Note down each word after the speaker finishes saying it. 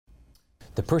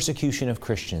The persecution of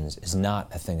Christians is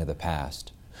not a thing of the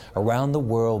past. Around the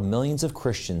world, millions of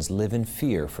Christians live in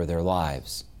fear for their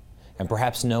lives. And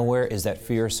perhaps nowhere is that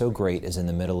fear so great as in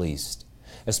the Middle East,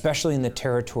 especially in the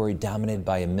territory dominated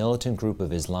by a militant group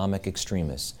of Islamic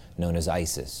extremists known as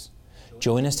ISIS.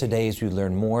 Join us today as we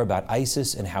learn more about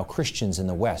ISIS and how Christians in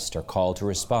the West are called to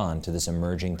respond to this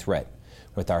emerging threat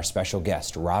with our special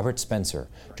guest, Robert Spencer,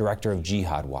 Director of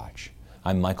Jihad Watch.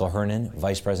 I'm Michael Hernon,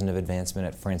 Vice President of Advancement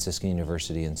at Franciscan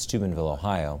University in Steubenville,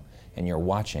 Ohio, and you're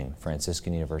watching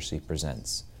Franciscan University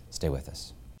Presents. Stay with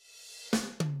us.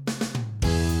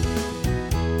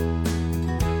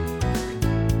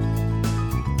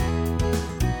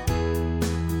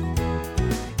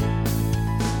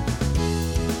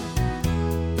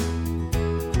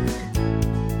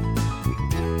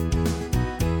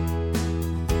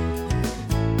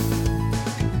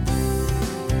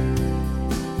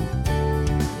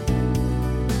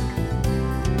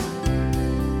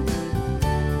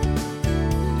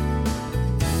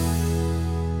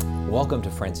 Welcome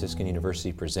to Franciscan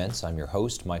University Presents. I'm your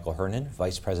host, Michael Hernon,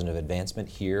 Vice President of Advancement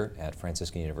here at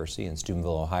Franciscan University in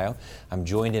Steubenville, Ohio. I'm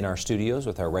joined in our studios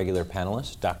with our regular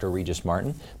panelists, Dr. Regis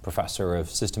Martin, Professor of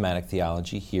Systematic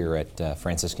Theology here at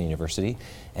Franciscan University,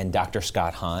 and Dr.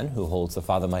 Scott Hahn, who holds the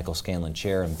Father Michael Scanlon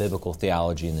Chair in Biblical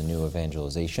Theology and the New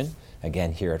Evangelization,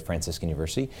 again here at Franciscan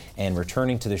University. And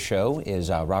returning to the show is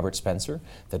Robert Spencer,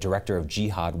 the Director of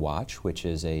Jihad Watch, which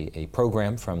is a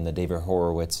program from the David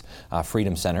Horowitz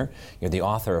Freedom Center. You're the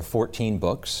author of 14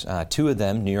 books, two of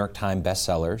them New York Times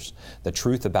bestsellers, The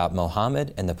Truth About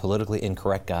Mohammed and The Politically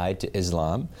Incorrect Guide to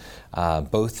Islam,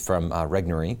 both from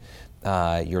Regnery.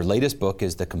 Your latest book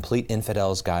is The Complete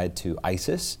Infidel's Guide to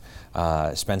ISIS.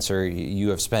 Spencer, you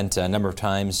have spent a number of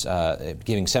times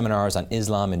giving seminars on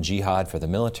Islam and jihad for the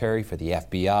military, for the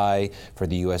FBI, for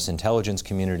the U.S. intelligence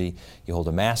community. You hold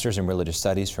a master's in religious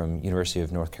studies from University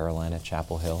of North Carolina,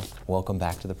 Chapel Hill. Welcome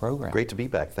back to the program. Great to be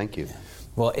back. Thank you.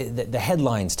 Well, the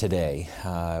headlines today,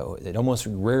 it almost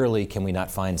rarely can we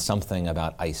not find something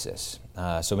about ISIS.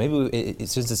 So maybe,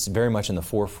 since it's very much in the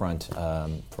forefront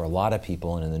for a lot of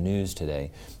people and in the news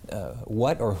today,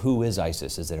 what or who is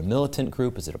ISIS? Is it a militant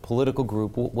group? Is it a political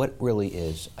group? What really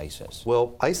is ISIS?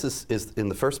 Well, ISIS is, in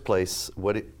the first place,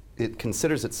 what it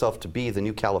considers itself to be the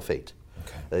new caliphate.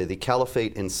 Okay. The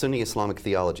caliphate in Sunni Islamic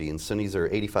theology, and Sunnis are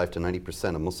 85 to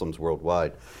 90% of Muslims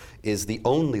worldwide, is the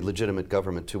only legitimate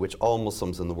government to which all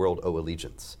Muslims in the world owe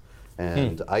allegiance.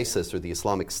 And ISIS, or the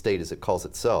Islamic State as it calls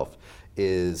itself,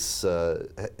 is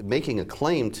making a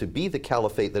claim to be the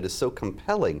caliphate that is so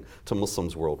compelling to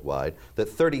Muslims worldwide that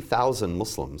 30,000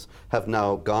 Muslims have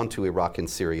now gone to Iraq and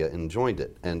Syria and joined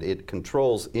it. And it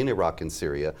controls in Iraq and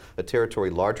Syria a territory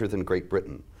larger than Great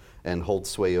Britain and holds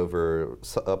sway over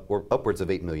upwards of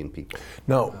 8 million people.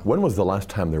 Now, when was the last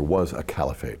time there was a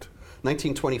caliphate?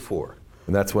 1924.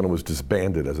 And that's when it was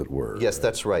disbanded, as it were. Yes,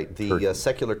 that's right. The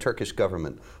secular Turkish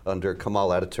government under Kemal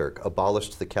Ataturk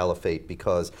abolished the caliphate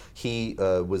because he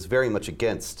was very much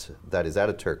against, that is,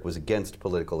 Ataturk was against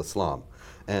political Islam.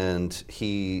 And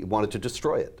he wanted to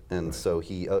destroy it. And so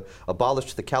he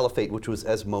abolished the caliphate, which was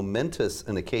as momentous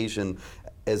an occasion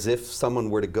as if someone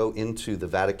were to go into the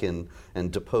Vatican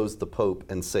and depose the Pope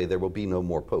and say there will be no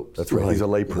more popes. That's right. He's a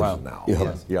layperson now. Yeah.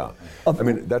 Yes. Yeah. I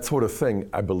mean, that sort of thing,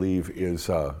 I believe,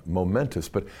 is momentous.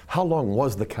 But how long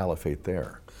was the caliphate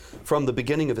there? From the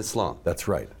beginning of Islam. That's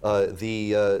right.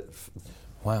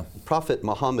 Prophet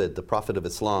Muhammad, the prophet of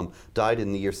Islam, died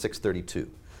in the year 632.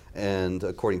 And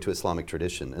according to Islamic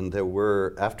tradition. And there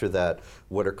were, after that,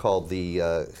 what are called the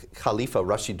Khalifa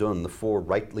Rashidun, the four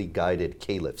rightly guided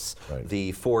caliphs,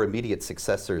 the four immediate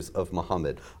successors of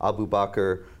Muhammad, Abu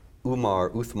Bakr,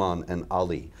 Umar, Uthman, and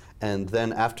Ali. And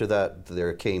then after that,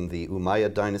 there came the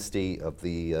Umayyad dynasty of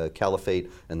the Caliphate,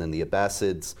 and then the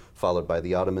Abbasids, followed by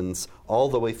the Ottomans, all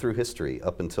the way through history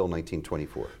up until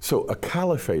 1924. So a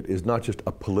caliphate is not just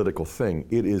a political thing,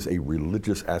 it is a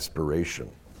religious aspiration.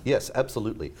 Yes,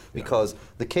 absolutely. Because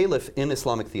the caliph in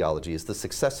Islamic theology is the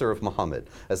successor of Muhammad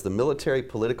as the military,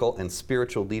 political, and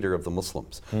spiritual leader of the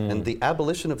Muslims. And the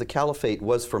abolition of the caliphate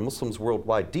was for Muslims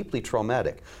worldwide deeply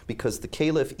traumatic because the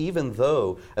caliph, even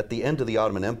though at the end of the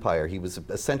Ottoman Empire he was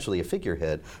essentially a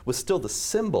figurehead, was still the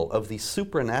symbol of the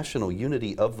supranational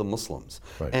unity of the Muslims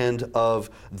and of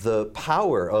the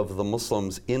power of the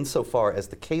Muslims insofar as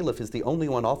the caliph is the only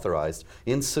one authorized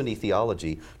in Sunni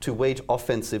theology to wage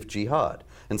offensive jihad.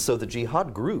 And so the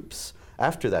jihad groups,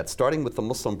 after that, starting with the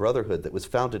Muslim Brotherhood that was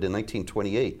founded in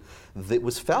 1928, that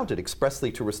was founded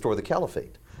expressly to restore the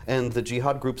caliphate. And the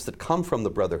jihad groups that come from the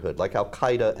Brotherhood, like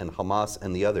Al-Qaeda and Hamas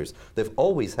and the others, they've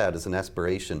always had as an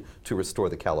aspiration to restore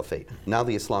the caliphate. Now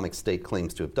the Islamic State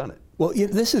claims to have done it. Well,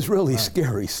 this is really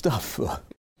scary stuff.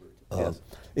 Yes.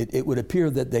 It would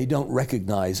appear that they don't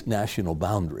recognize national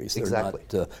boundaries. They're Exactly.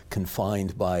 not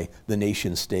confined by the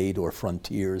nation state or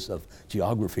frontiers of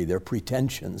geography. Their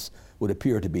pretensions would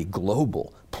appear to be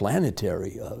global,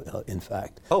 planetary, in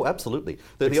fact. Oh, absolutely.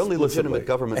 They're the only legitimate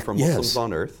government for Muslims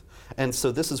on earth. And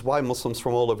so this is why Muslims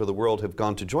from all over the world have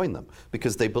gone to join them,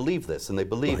 because they believe this, and they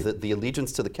believe that the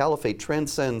allegiance to the caliphate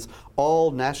transcends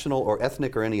all national or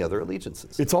ethnic or any other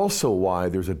allegiances. It's also why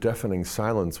there's a deafening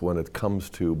silence when it comes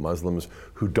to Muslims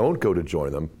who don't go to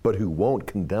join them, but who won't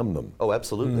condemn them. Oh,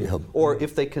 absolutely. Or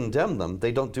if they condemn them,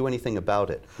 they don't do anything about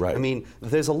it. Right. I mean,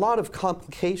 there's a lot of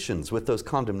complications with those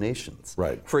condemnations.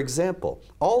 Right. For example,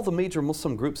 all the major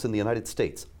Muslim groups in the United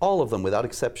States, all of them without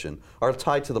exception, are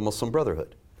tied to the Muslim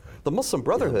Brotherhood. The Muslim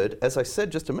Brotherhood, as I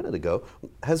said just a minute ago,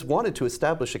 has wanted to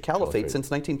establish a caliphate since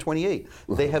 1928.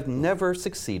 They have never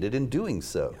succeeded in doing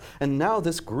so. And now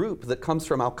this group that comes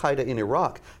from Al-Qaeda in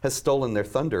Iraq has stolen their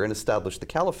thunder and established the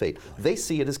caliphate. They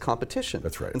see it as competition.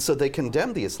 That's right. And so they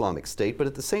condemn the Islamic State, but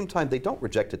at the same time they don't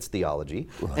reject its theology.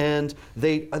 And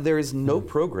there is no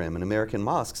program in American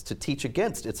mosques to teach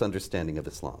against its understanding of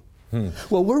Islam.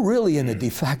 Well, we're really in a de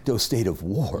facto state of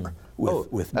war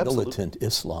with absolutely. militant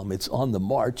Islam. It's on the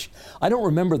march. I don't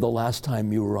remember the last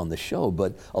time you were on the show,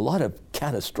 but a lot of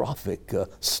catastrophic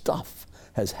stuff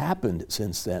has happened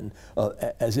since then,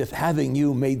 as if having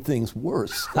you made things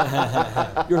worse.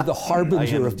 You're the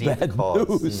harbinger of bad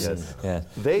news. Yes.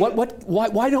 Yeah.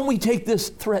 Why don't we take this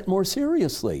threat more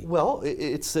seriously? Well,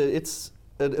 it's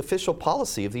an official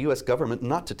policy of the U.S. government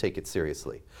not to take it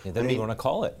seriously. They don't even want to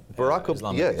call it Barack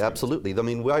Islamic yeah, extremism. absolutely. I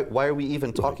mean, why are we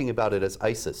even talking about it as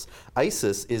ISIS?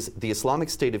 ISIS is the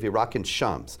Islamic State of Iraq and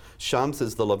Shams. Shams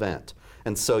is the Levant.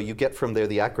 And so you get from there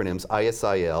the acronyms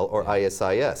ISIL or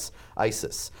ISIS,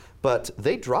 ISIS. But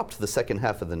they dropped the second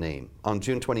half of the name on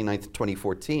June 29th,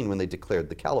 2014 when they declared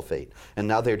the caliphate. And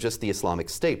now they're just the Islamic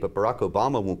State, but Barack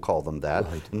Obama won't call them that.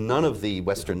 None of the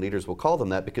Western leaders will call them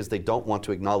that because they don't want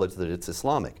to acknowledge that it's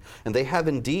Islamic. And they have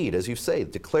indeed, as you say,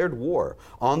 declared war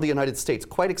on the United States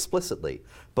quite explicitly.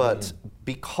 But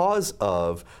because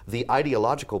of the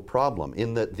ideological problem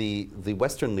in that the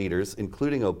Western leaders,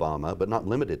 including Obama, but not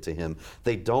limited to him,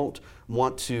 they don't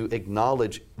want to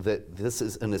acknowledge that this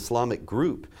is an Islamic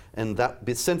group. And that,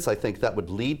 since I think that would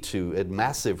lead to a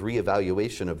massive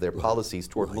reevaluation of their policies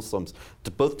toward Muslims,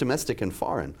 both domestic and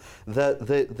foreign, that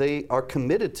they are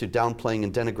committed to downplaying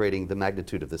and denigrating the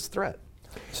magnitude of this threat.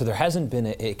 So there hasn't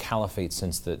been a caliphate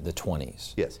since the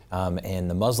 20s. Yes. And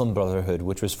the Muslim Brotherhood,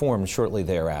 which was formed shortly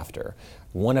thereafter,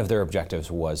 one of their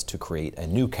objectives was to create a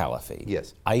new caliphate.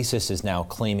 Yes. ISIS is now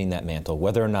claiming that mantle,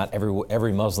 whether or not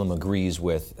every Muslim agrees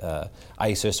with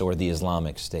ISIS or the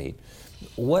Islamic State.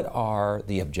 What are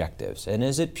the objectives? And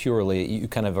is it purely, you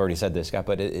kind of already said this, Scott,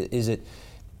 but is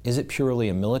it purely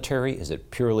a military? Is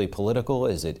it purely political?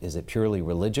 Is it purely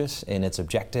religious in its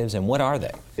objectives? And what are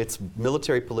they? It's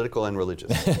military, political, and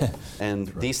religious. And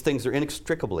these things are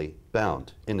inextricably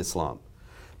bound in Islam.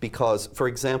 Because, for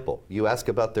example, you ask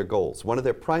about their goals. One of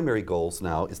their primary goals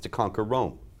now is to conquer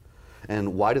Rome.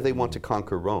 And why do they want to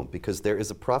conquer Rome? Because there is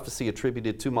a prophecy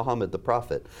attributed to Muhammad the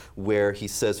prophet where he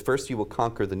says, first you will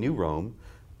conquer the new Rome,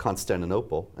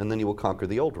 Constantinople, and then you will conquer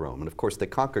the old Rome. And of course they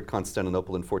conquered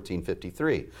Constantinople in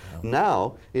 1453.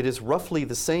 Now it is roughly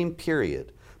the same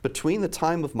period between the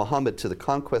time of Muhammad to the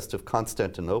conquest of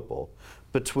Constantinople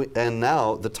and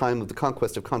now the time of the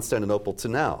conquest of Constantinople to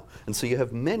now. And so you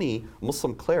have many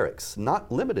Muslim clerics,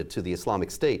 not limited to the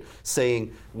Islamic State,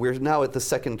 saying we're now at the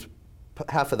second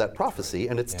half of that prophecy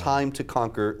and it's time to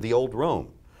conquer the old Rome.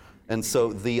 And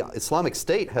so the Islamic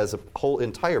State has a whole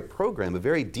entire program, a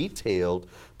very detailed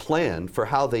plan for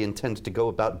how they intend to go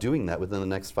about doing that within the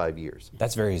next 5 years.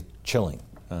 That's very chilling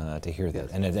to hear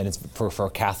that. And it's for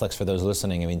Catholics, for those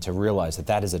listening, I mean, to realize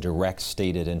that is a direct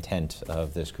stated intent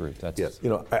of this group. That's, yes. You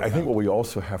know, I think what we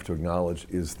also have to acknowledge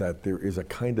is that there is a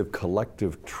kind of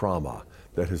collective trauma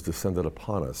that has descended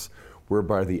upon us,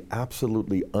 whereby the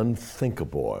absolutely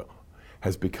unthinkable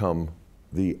has become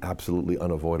the absolutely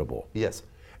unavoidable. Yes.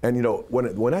 And you know,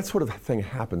 when that sort of thing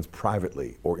happens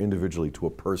privately or individually to a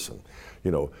person,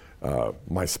 you know,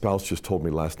 my spouse just told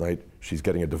me last night she's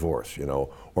getting a divorce, you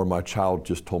know, or my child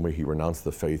just told me he renounced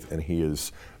the faith and he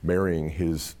is marrying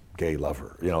his gay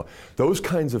lover, you know, those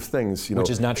kinds of things, you know. Which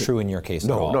is not true in your case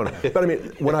at all. No. But I mean,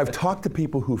 when I've talked to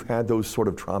people who've had those sort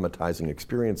of traumatizing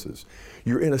experiences,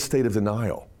 you're in a state of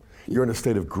denial, you're in a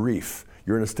state of grief,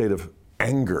 you're in a state of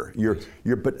anger,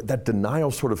 but that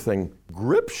denial sort of thing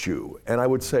grips you. And I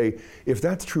would say, if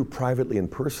that's true privately and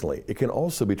personally, it can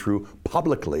also be true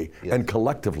publicly and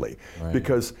collectively. Right.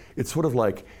 Because it's sort of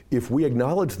like, if we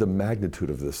acknowledge the magnitude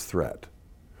of this threat,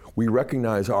 We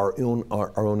recognize our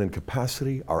own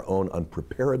incapacity, our own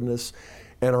unpreparedness,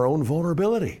 and our own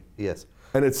vulnerability. Yes.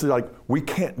 And it's like, we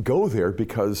can't go there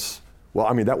because, well,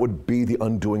 I mean, that would be the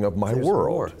undoing of my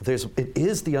world. It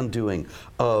is the undoing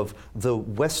of the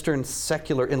Western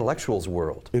secular intellectual's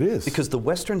world. It is. Because the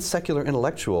Western secular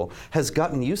intellectual has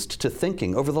gotten used to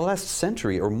thinking over the last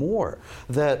century or more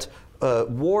that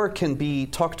war can be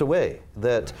talked away,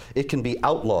 that it can be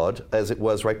outlawed, as it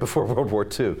was right before World War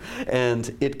II,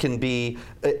 and it can be,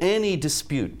 any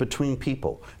dispute between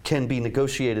people can be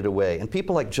negotiated away. And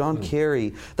people like John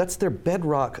Kerry, that's their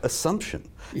bedrock assumption.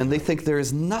 And they think there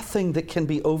is nothing that can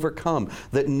be overcome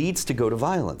that needs to go to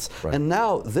violence. Right. And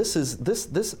now this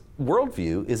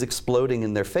worldview is exploding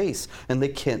in their face, and they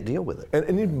can't deal with it.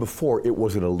 And even before, it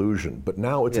was an illusion, but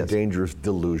now it's a dangerous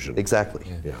delusion. Exactly.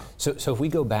 Yeah. So if we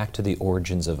go back to the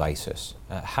origins of ISIS,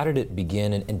 how did it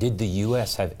begin, and did the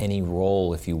U.S. have any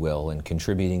role, if you will, in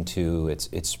contributing to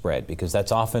its spread? Because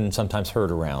that's often sometimes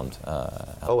heard around.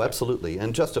 Oh, absolutely,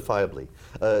 and justifiably.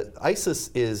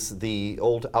 ISIS is the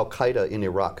old Al-Qaeda in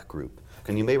Iraq group.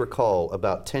 And you may recall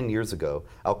about 10 years ago,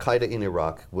 Al-Qaeda in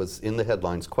Iraq was in the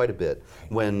headlines quite a bit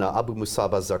when Abu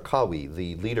Musab al-Zarqawi,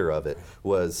 the leader of it,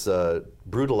 was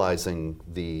brutalizing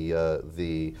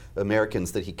the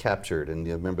Americans that he captured. And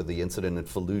you remember the incident in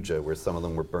Fallujah where some of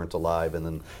them were burnt alive and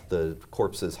then the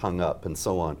corpses hung up and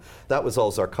so on. That was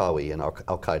all Zarqawi and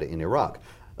Al-Qaeda in Iraq.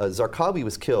 Zarqawi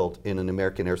was killed in an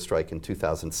American airstrike in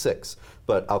 2006,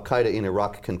 but Al-Qaeda in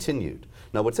Iraq continued.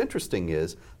 Now what's interesting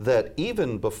is that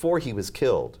even before he was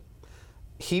killed,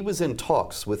 he was in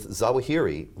talks with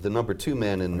Zawahiri, the number 2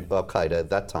 man in Al-Qaeda at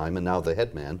that time and now the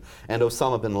head man, and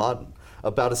Osama bin Laden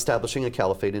about establishing a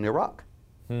caliphate in Iraq.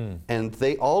 And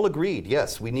they all agreed,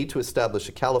 yes, we need to establish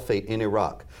a caliphate in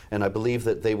Iraq. And I believe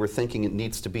that they were thinking it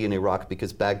needs to be in Iraq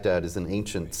because Baghdad is an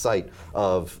ancient site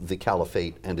of the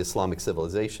caliphate and Islamic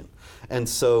civilization. And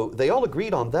so they all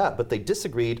agreed on that, but they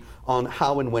disagreed on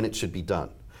how and when it should be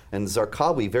done. And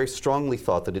Zarqawi very strongly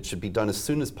thought that it should be done as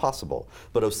soon as possible.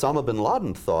 But Osama bin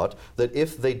Laden thought that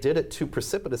if they did it too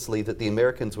precipitously, that the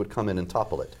Americans would come in and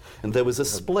topple it. And there was a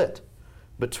split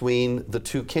between the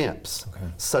two camps,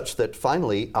 such that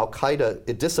finally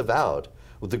Al-Qaeda disavowed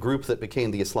the group that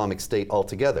became the Islamic State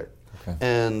altogether.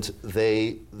 And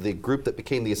the group that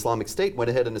became the Islamic State went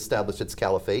ahead and established its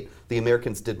caliphate. The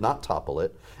Americans did not topple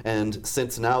it. And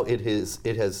since now it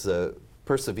has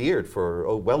persevered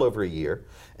for well over a year,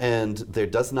 and there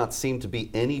does not seem to be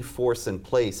any force in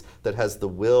place that has the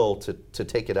will to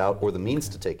take it out or the means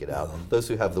to take it out. Those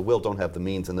who have the will don't have the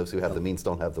means, and those who have the means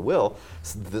don't have the will.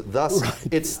 Thus,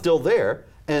 it's still there,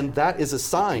 and that is a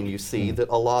sign, you see, that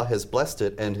Allah has blessed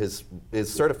it and is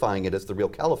certifying it as the real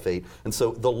caliphate. And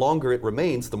so the longer it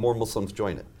remains, the more Muslims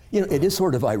join it. You know, it is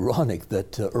sort of ironic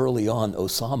that early on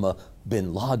Osama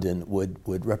bin Laden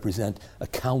would represent a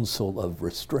council of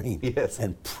restraint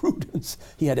and prudence.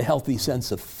 He had a healthy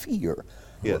sense of fear.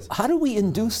 Yes. How do we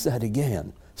induce that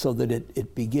again so that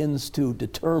it begins to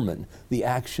determine the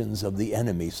actions of the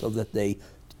enemy so that they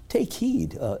take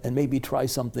heed and maybe try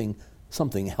something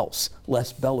else,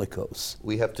 less bellicose?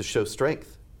 We have to show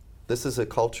strength. This is a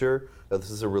culture, this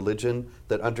is a religion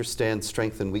that understands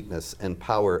strength and weakness and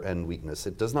power and weakness.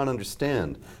 It does not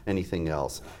understand anything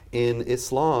else. In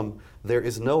Islam, there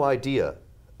is no idea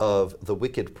of the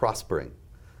wicked prospering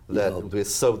that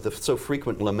is so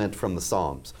frequent lament from the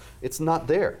Psalms. It's not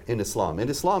there in Islam. In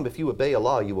Islam, if you obey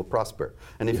Allah, you will prosper.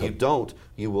 And if you don't,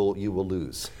 you will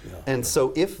lose. And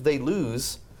so if they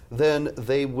lose, then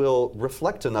they will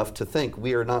reflect enough to think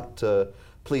we are not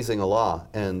pleasing Allah,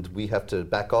 and we have to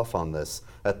back off on this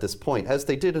at this point, as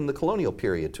they did in the colonial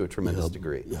period to a tremendous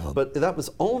degree. But that was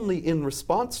only in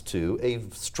response to a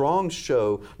strong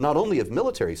show, not only of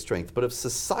military strength, but of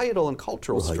societal and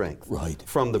cultural strength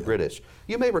from the British.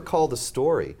 You may recall the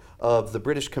story of the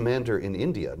British commander in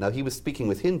India. Now, he was speaking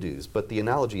with Hindus, but the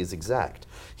analogy is exact.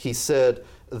 He said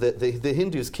that the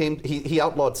Hindus came, he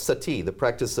outlawed sati, the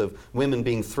practice of women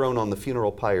being thrown on the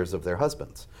funeral pyres of their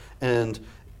husbands. And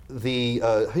the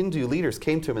Hindu leaders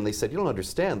came to him and they said, "You don't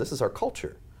understand, this is our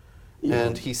culture."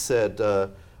 And he said,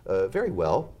 very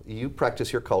well, you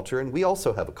practice your culture and we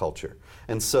also have a culture.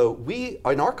 And so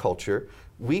in our culture,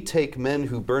 we take men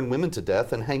who burn women to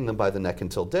death and hang them by the neck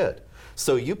until dead.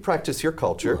 So you practice your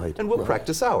culture and we'll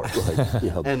practice ours.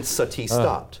 And sati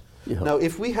stopped. Now,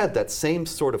 if we had that same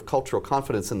sort of cultural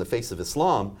confidence in the face of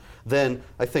Islam, then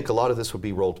I think a lot of this would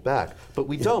be rolled back. But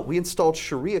we don't. We installed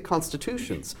Sharia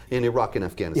constitutions in Iraq and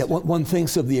Afghanistan. One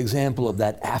thinks of the example of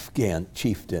that Afghan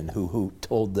chieftain who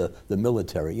told the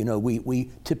military, you know,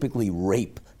 we typically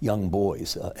rape young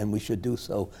boys, and we should do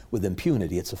so with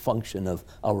impunity. It's a function of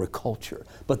our culture.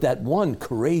 But that one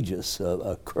courageous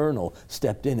colonel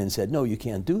stepped in and said, no, you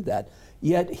can't do that.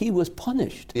 Yet he was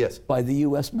punished by the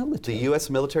U.S. military. The U.S.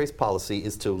 military's policy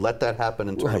is to let that happen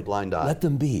and turn a blind eye. Let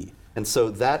them be. And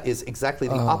so that is exactly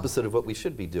the opposite of what we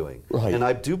should be doing. Right. And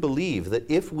I do believe that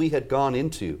if we had gone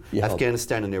into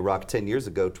Afghanistan and Iraq 10 years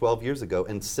ago, 12 years ago,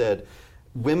 and said,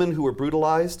 women who were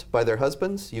brutalized by their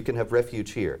husbands, you can have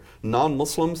refuge here.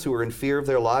 Non-Muslims who are in fear of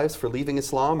their lives for leaving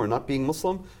Islam or not being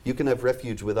Muslim, you can have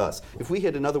refuge with us. If we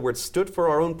had, in other words, stood for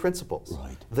our own principles,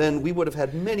 then we would have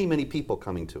had many, many people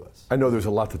coming to us. I know there's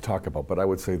a lot to talk about, but I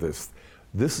would say this.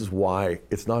 This is why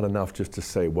it's not enough just to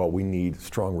say, well, we need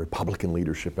strong Republican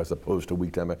leadership as opposed to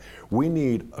weak Democrat. We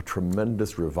need a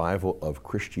tremendous revival of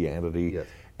Christianity,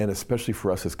 and especially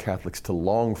for us as Catholics to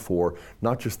long for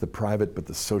not just the private but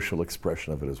the social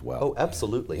expression of it as well. Oh,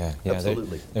 absolutely.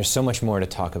 Absolutely. There's so much more to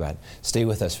talk about. Stay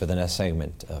with us for the next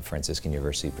segment of Franciscan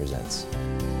University Presents.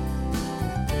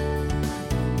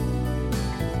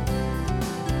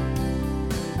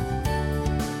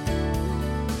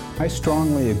 I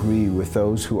strongly agree with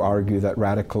those who argue that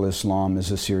radical Islam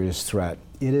is a serious threat.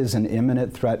 It is an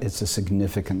imminent threat, it's a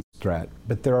significant threat.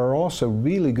 But there are also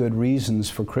really good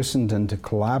reasons for Christendom to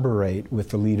collaborate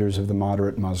with the leaders of the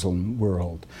moderate Muslim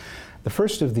world. The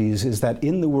first of these is that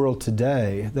in the world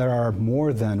today, there are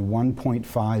more than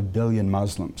 1.5 billion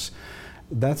Muslims.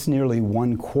 That's nearly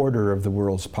 1/4 of the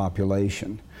world's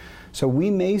population. So we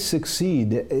may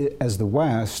succeed as the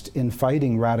West in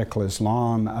fighting radical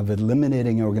Islam, of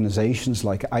eliminating organizations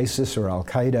like ISIS or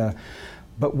Al-Qaeda,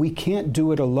 but we can't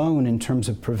do it alone in terms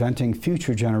of preventing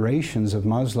future generations of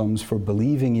Muslims for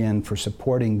believing in, for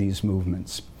supporting these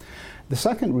movements. The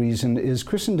second reason is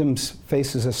Christendom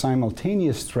faces a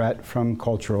simultaneous threat from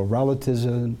cultural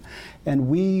relativism, and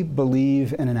we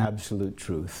believe in an absolute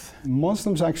truth.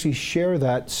 Muslims actually share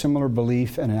that similar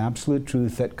belief in an absolute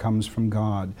truth that comes from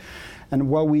God. And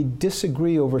while we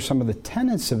disagree over some of the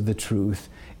tenets of the truth,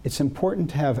 it's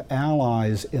important to have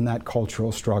allies in that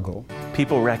cultural struggle.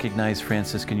 People recognize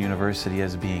Franciscan University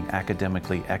as being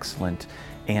academically excellent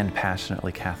and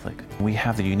passionately Catholic. We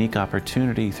have the unique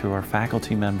opportunity through our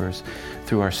faculty members,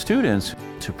 through our students,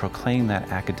 to proclaim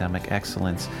that academic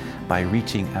excellence by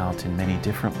reaching out in many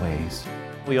different ways.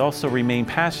 We also remain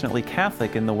passionately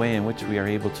Catholic in the way in which we are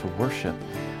able to worship,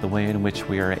 the way in which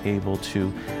we are able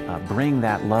to bring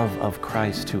that love of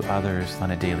Christ to others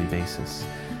on a daily basis.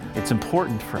 It's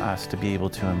important for us to be able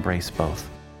to embrace both.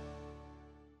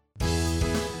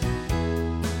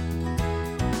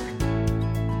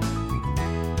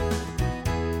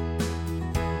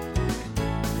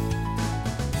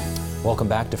 Welcome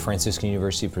back to Franciscan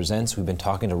University Presents. We've been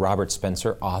talking to Robert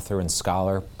Spencer, author and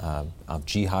scholar of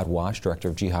Jihad Watch, Director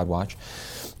of Jihad Watch.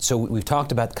 So we've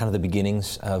talked about kind of the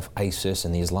beginnings of ISIS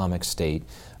and the Islamic State,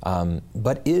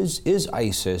 but is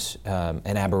ISIS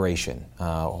an aberration?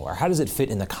 Or how does it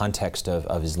fit in the context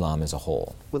of Islam as a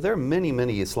whole? Well, there are many,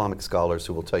 many Islamic scholars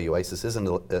who will tell you ISIS isn't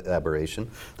an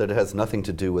aberration, that it has nothing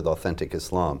to do with authentic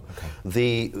Islam. Okay.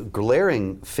 The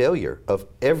glaring failure of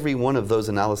every one of those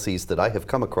analyses that I have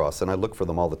come across, and I look for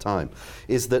them all the time,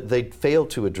 is that they fail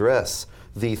to address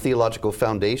the theological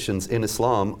foundations in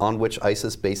Islam on which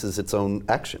ISIS bases its own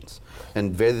actions.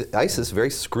 And ISIS very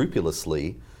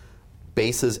scrupulously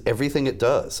bases everything it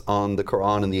does on the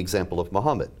Quran and the example of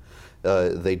Muhammad.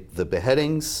 The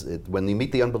beheadings, when you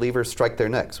meet the unbelievers, strike their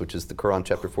necks, which is the Quran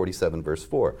chapter 47, verse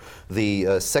 4.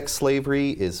 The sex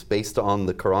slavery is based on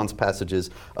the Quran's passages,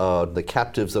 the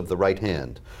captives of the right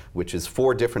hand, which is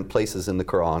 4 different places in the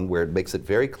Quran where it makes it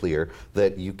very clear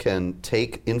that you can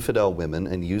take infidel women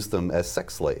and use them as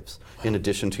sex slaves in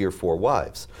addition to your 4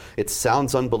 wives. It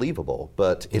sounds unbelievable,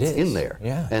 but it's in there.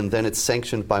 Yeah. And then it's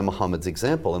sanctioned by Muhammad's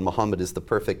example, and Muhammad is the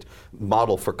perfect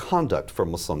model for conduct for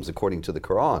Muslims according to the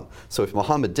Quran. So if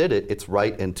Muhammad did it, it's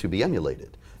right and to be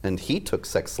emulated. And he took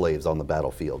sex slaves on the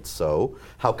battlefield, so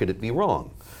how could it be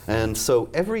wrong? And so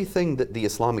everything that the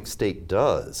Islamic State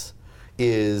does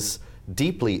is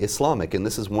deeply Islamic, and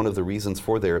this is one of the reasons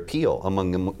for their appeal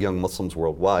among young Muslims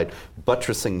worldwide,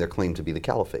 buttressing their claim to be the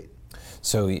caliphate.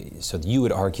 So you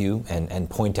would argue and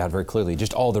point out very clearly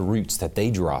just all the roots that they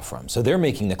draw from. So they're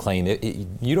making the claim,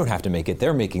 you don't have to make it,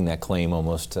 they're making that claim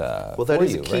almost well, that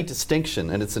is a key distinction,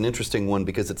 and it's an interesting one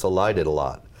because it's elided a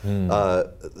lot. In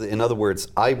other words,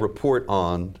 I report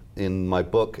on, in my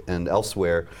book and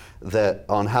elsewhere, that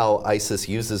on how ISIS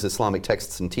uses Islamic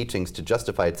texts and teachings to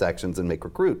justify its actions and make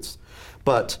recruits.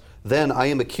 But then I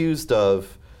am accused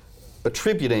of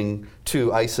attributing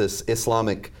to ISIS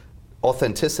Islamic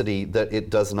authenticity that it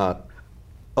does not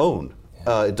own.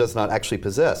 It does not actually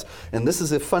possess. And this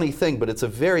is a funny thing, but it's a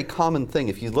very common thing.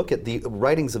 If you look at the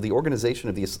writings of the Organization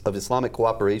of Islamic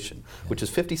Cooperation, which is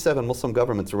 57 Muslim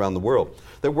governments around the world,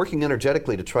 they're working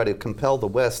energetically to try to compel the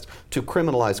West to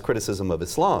criminalize criticism of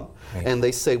Islam. Right. And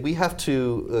they say we have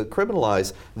to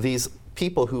criminalize these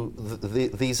people who,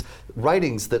 these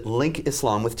writings that link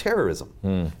Islam with terrorism.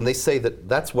 And they say that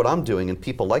that's what I'm doing and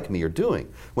people like me are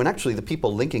doing, when actually the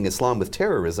people linking Islam with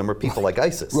terrorism are people like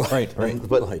ISIS. Right.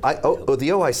 But the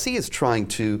OIC is trying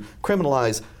to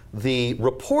criminalize the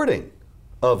reporting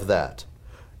of that.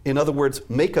 In other words,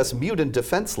 make us mute and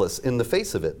defenseless in the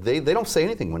face of it. They don't say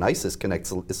anything when ISIS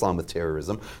connects Islam with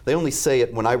terrorism. They only say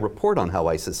it when I report on how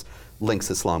ISIS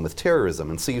links Islam with terrorism.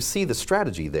 And so you see the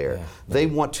strategy there. Yeah. They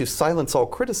want to silence all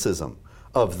criticism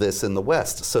of this in the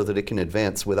West so that it can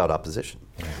advance without opposition.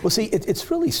 Well, see, it's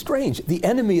really strange. The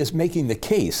enemy is making the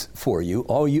case for you.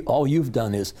 All you've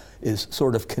done is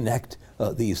sort of connect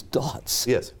these dots.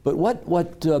 Yes. But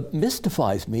what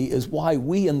mystifies me is why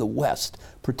we in the West,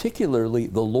 particularly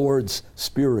the Lord's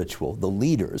spiritual, the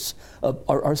leaders,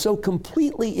 are so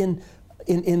completely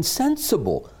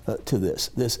insensible to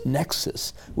this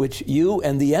nexus, which you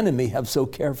and the enemy have so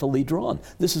carefully drawn.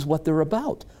 This is what they're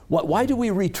about. Why do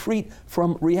we retreat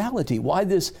from reality? Why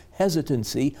this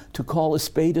hesitancy to call a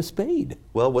spade a spade?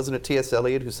 Well, wasn't it T.S.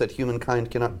 Eliot who said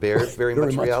humankind cannot bear very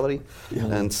much reality? Yeah.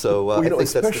 And so I think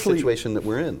that's the situation that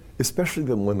we're in. Especially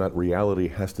when that reality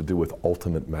has to do with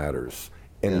ultimate matters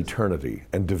and eternity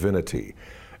and divinity.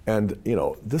 And,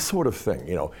 this sort of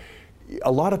thing,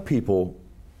 a lot of people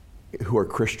who are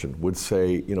Christian would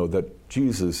say, that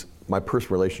Jesus, my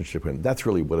personal relationship with him, that's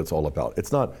really what it's all about.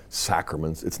 It's not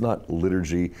sacraments, it's not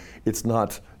liturgy, it's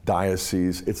not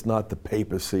diocese, it's not the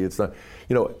papacy, it's not,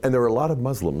 and there are a lot of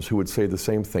Muslims who would say the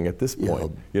same thing at this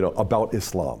point, about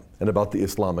Islam and about the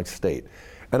Islamic State.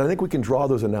 And I think we can draw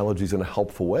those analogies in a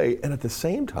helpful way, and at the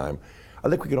same time, I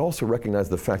think we can also recognize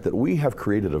the fact that we have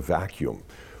created a vacuum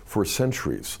for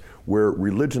centuries where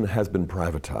religion has been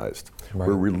privatized,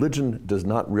 where religion does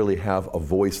not really have a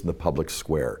voice in the public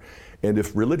square. And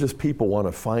if religious people want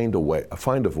to find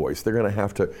a voice, they're going to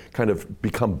have to kind of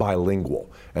become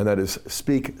bilingual, and that is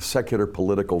speak secular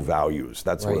political values,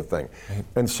 that sort of thing.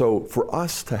 And so for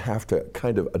us to have to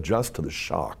kind of adjust to the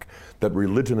shock that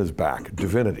religion is back,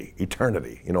 divinity,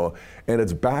 eternity, and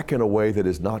it's back in a way that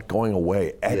is not going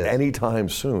away at any time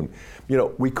soon.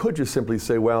 We could just simply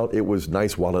say, well, it was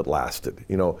nice while it lasted,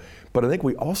 but I think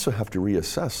we also have to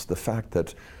reassess the fact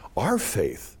that our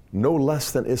faith, no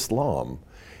less than Islam,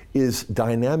 is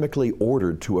dynamically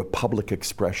ordered to a public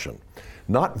expression,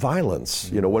 not violence.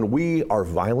 When we are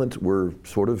violent, we're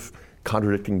sort of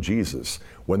contradicting Jesus.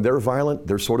 When they're violent,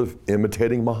 they're sort of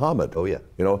imitating Muhammad. Oh yeah.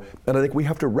 And I think we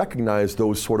have to recognize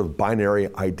those sort of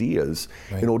binary ideas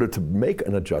in order to make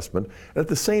an adjustment, and at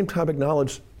the same time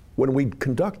acknowledge when we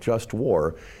conduct just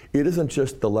war, it isn't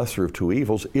just the lesser of two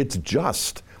evils, it's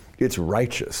just, it's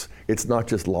righteous, it's not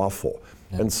just lawful.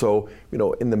 And so,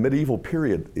 in the medieval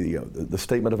period, the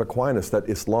statement of Aquinas that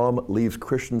Islam leaves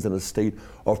Christians in a state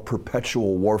of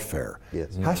perpetual warfare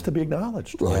has to be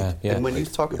acknowledged. Right. Yeah. And when you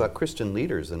talk about Christian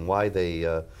leaders and why they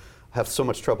have so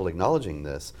much trouble acknowledging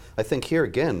this, I think here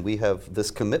again we have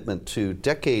this commitment to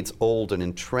decades old and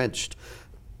entrenched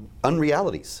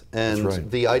unrealities, and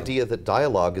the idea that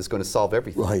dialogue is going to solve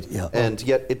everything. And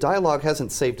yet dialogue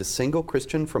hasn't saved a single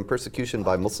Christian from persecution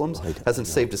by Muslims, hasn't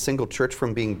saved a single church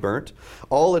from being burnt.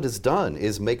 All it has done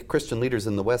is make Christian leaders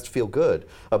in the West feel good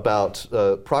about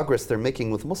progress they're making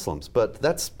with Muslims, but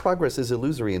that progress is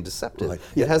illusory and deceptive.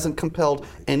 It hasn't compelled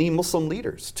any Muslim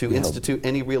leaders to institute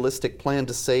any realistic plan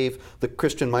to save the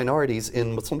Christian minorities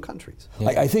in Muslim countries.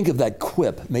 I think of that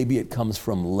quip, maybe it comes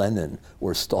from Lenin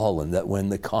or Stalin, that when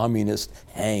the communist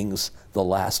hangs the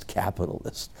last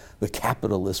capitalist, the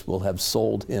capitalist will have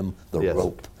sold him the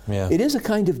rope. It is a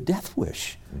kind of death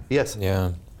wish. Yes.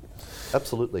 Yeah.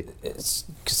 Absolutely.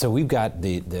 So we've got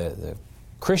the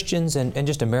Christians and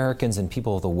just Americans and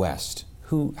people of the West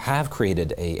who have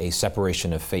created a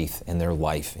separation of faith in their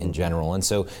life in general. And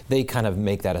so they kind of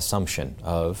make that assumption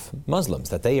of Muslims,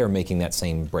 that they are making that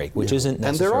same break, which isn't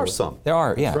necessarily... And there are some. There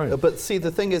are, yeah. But see,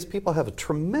 the thing is, people have a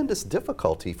tremendous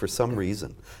difficulty for some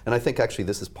reason. And I think actually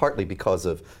this is partly because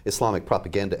of Islamic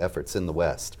propaganda efforts in the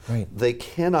West. They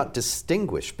cannot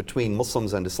distinguish between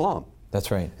Muslims and Islam. That's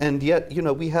right. And yet,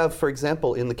 we have, for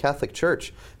example, in the Catholic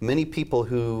Church, many people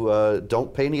who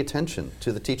don't pay any attention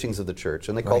to the teachings of the Church,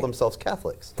 and they call themselves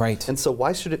Catholics. Right. And so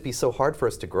why should it be so hard for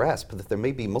us to grasp that there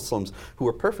may be Muslims who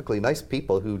are perfectly nice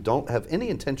people who don't have any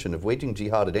intention of waging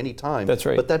jihad at any time? That's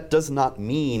right. But that does not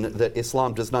mean that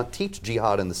Islam does not teach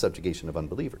jihad and the subjugation of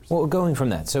unbelievers. Well, going from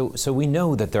that, so we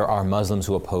know that there are Muslims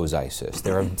who oppose ISIS.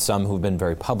 There are some who've been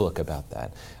very public about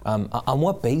that. On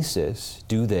what basis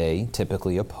do they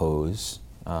typically oppose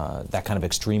that kind of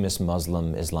extremist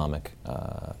Muslim Islamic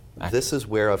This is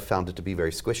where I've found it to be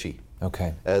very squishy.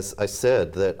 Okay. As I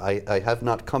said, that I have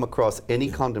not come across any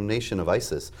condemnation of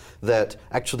ISIS that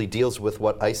actually deals with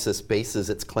what ISIS bases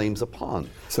its claims upon.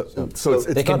 So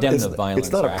they condemn the violence.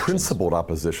 It's not or a actions. principled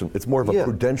opposition. It's more of a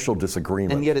prudential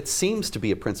disagreement. And yet it seems to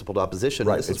be a principled opposition.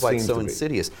 Right, And this is it why it's seems so to be.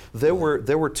 insidious. There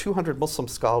were 200 Muslim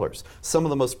scholars, some of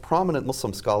the most prominent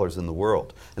Muslim scholars in the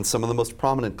world, and some of the most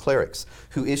prominent clerics,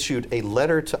 who issued a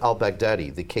letter to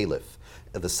al-Baghdadi, the caliph,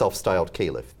 the self-styled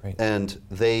caliph. Right. And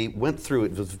they went through,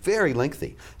 it was very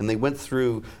lengthy, and they went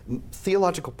through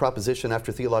theological proposition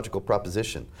after theological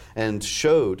proposition and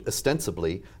showed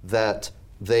ostensibly that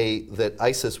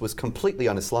ISIS was completely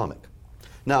un-Islamic.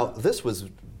 Now, this was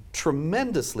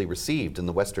tremendously received in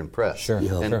the Western press Sure.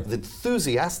 and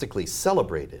enthusiastically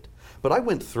celebrated. But I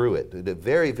went through it, did a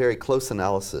very, very close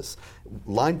analysis,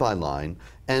 line by line,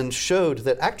 and showed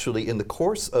that actually in the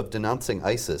course of denouncing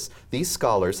ISIS, these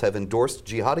scholars have endorsed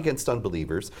jihad against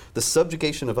unbelievers, the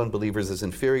subjugation of unbelievers as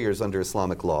inferiors under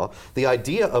Islamic law, the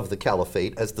idea of the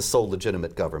caliphate as the sole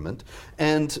legitimate government,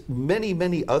 and many,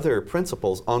 many other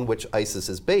principles on which ISIS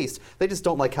is based. They just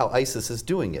don't like how ISIS is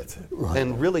doing it. Right.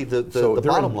 And really the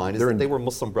bottom line is that they were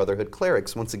Muslim Brotherhood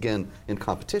clerics, once again, in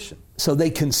competition. So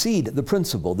they concede the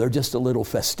principle. They're just a little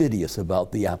fastidious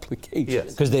about the application.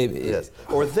 Yes. Because they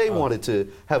Or they wanted to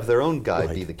have their own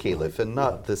guy be the caliph and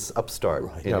not this upstart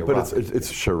in Iraq. But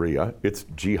it's Sharia, it's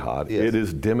jihad, it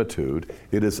is dhimitude,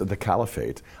 it is the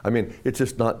caliphate. I mean, it's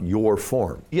just not your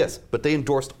form. Yes, but they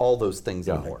endorsed all those things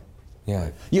and more.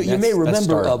 Yeah. You may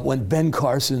remember when Ben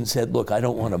Carson said, look, I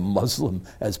don't want a Muslim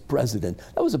as president.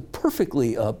 That was a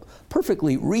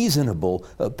perfectly reasonable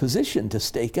position to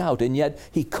stake out, and yet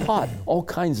he caught all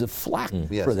kinds of flack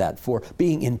for that, for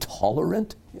being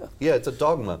intolerant. Yeah, it's a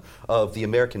dogma of the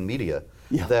American media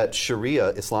that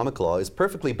Sharia, Islamic law, is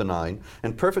perfectly benign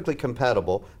and perfectly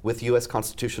compatible with U.S.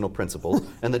 constitutional principles,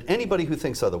 and that anybody who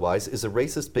thinks otherwise is a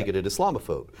racist, bigoted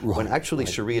Islamophobe, when actually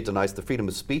Sharia denies the freedom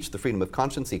of speech, the freedom of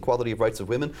conscience, the equality of rights of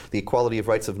women, the equality of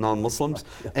rights of non-Muslims,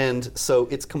 and so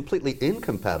it's completely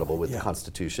incompatible with the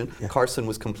Constitution. Carson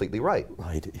was completely right.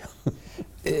 Right.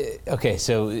 Okay,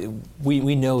 so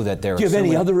we know that there are Do you have any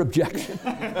many other objection?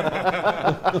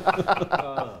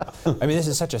 I mean, this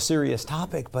is such a serious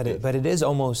topic, but it is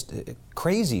almost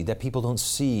crazy that people don't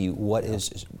see what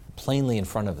is plainly in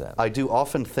front of them. I do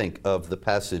often think of the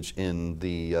passage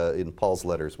in Paul's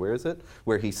letters. Where is it?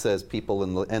 Where he says people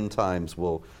in the end times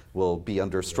will be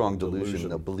under strong delusion,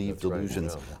 they'll believe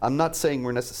delusions. Right, I'm not saying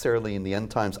we're necessarily in the end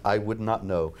times. I would not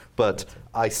know, but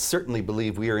I certainly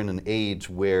believe we are in an age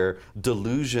where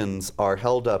delusions are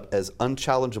held up as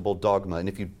unchallengeable dogma, and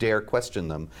if you dare question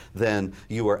them, then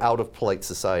you are out of polite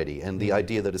society. And the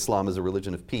idea that Islam is a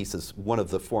religion of peace is one of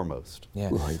the foremost. Yeah.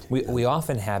 Right. We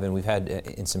often have, and we've had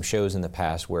in some shows in the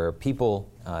past where people,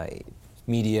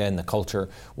 media and the culture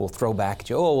will throw back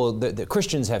to, oh, well, the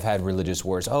Christians have had religious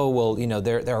wars. Oh, well,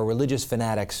 there are religious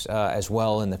fanatics as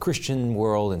well in the Christian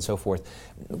world and so forth.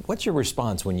 What's your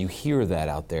response when you hear that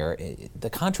out there? The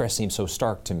contrast seems so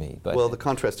stark to me. But well, the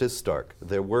contrast is stark.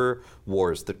 There were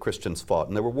wars that Christians fought,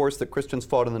 and there were wars that Christians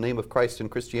fought in the name of Christ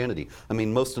and Christianity. I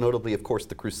mean, most notably, of course,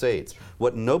 the Crusades.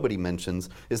 What nobody mentions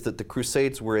is that the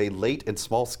Crusades were a late and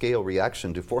small-scale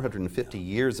reaction to 450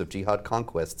 years of jihad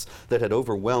conquests that had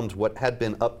overwhelmed what had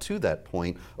been up to that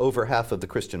point over half of the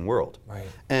Christian world. Right.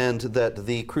 And that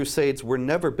the Crusades were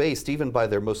never based, even by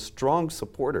their most strong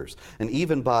supporters, and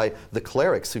even by the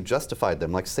clerics who justified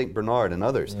them, like St. Bernard and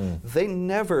others. They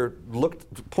never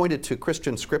pointed to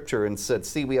Christian scripture and said,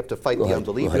 see, we have to fight the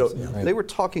unbelievers. They were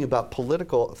talking about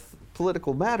political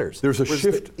matters. There's a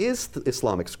shift. Is the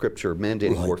Islamic scripture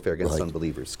mandating warfare against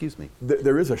unbelievers? Excuse me.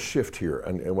 There is a shift here,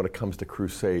 and when it comes to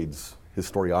Crusades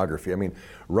historiography, I mean,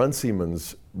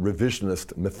 Runciman's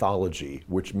revisionist mythology,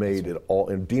 which made it all,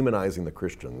 and demonizing the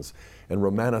Christians and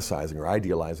romanticizing or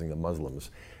idealizing the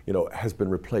Muslims, has been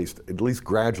replaced, at least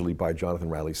gradually, by Jonathan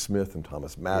Riley Smith and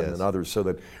Thomas Madden and others, so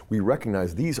that we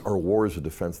recognize these are wars of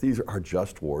defense. These are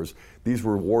just wars. These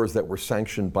were wars that were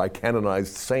sanctioned by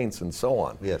canonized saints and so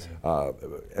on. Yes.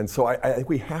 And so I think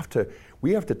we have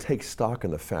to take stock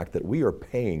in the fact that we are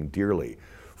paying dearly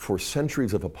for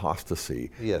centuries of apostasy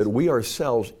Yes. that we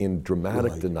ourselves in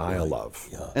dramatic denial of.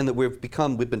 Yeah. And that we've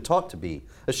been taught to be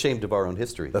ashamed of our own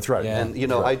history. That's right. Yeah. And you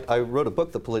know, I wrote a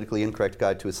book, The Politically Incorrect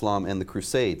Guide to Islam and the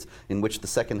Crusades, in which the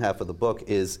second half of the book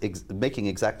is making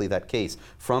exactly that case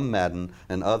from Madden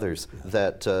and others,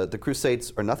 that the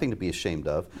Crusades are nothing to be ashamed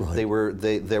of. Right.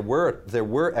 There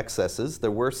were excesses,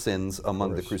 there were sins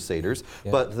among the Crusaders,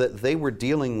 but that they were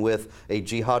dealing with a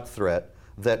jihad threat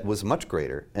that was much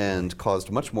greater and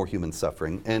caused much more human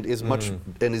suffering and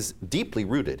is deeply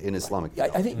rooted in Islamic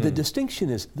theology. I think the distinction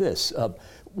is this.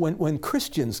 When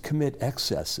Christians commit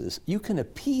excesses, you can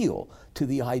appeal to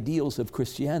the ideals of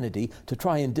Christianity to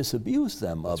try and disabuse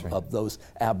them of those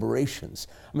aberrations.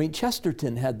 I mean,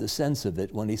 Chesterton had the sense of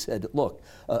it when he said, look,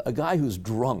 a guy who's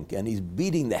drunk and he's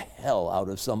beating the hell out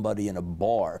of somebody in a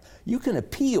bar, you can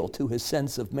appeal to his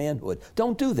sense of manhood.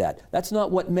 Don't do that. That's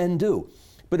not what men do.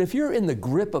 But if you're in the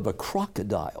grip of a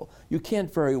crocodile, you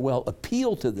can't very well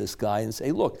appeal to this guy and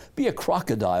say, look, be a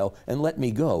crocodile and let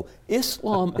me go.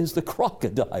 Islam is the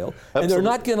crocodile, and they're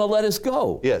not going to let us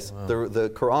go. Yes, the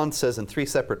Quran says in 3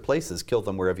 separate places, kill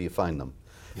them wherever you find them.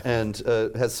 And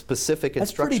has specific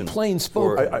That's instructions. pretty plain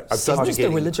spoken. It's just the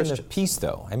religion of peace,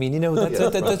 though. I mean, you know,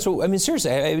 that's what, I mean,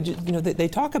 seriously, you know, they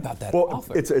talk about that Well,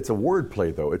 often. it's a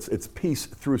wordplay, though. It's peace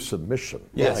through submission.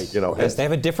 Yes. You know, Yes, they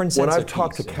have a different sense when of I've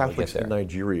talked to peace, and we'll Catholics get there. in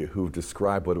Nigeria who've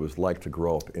described what it was like to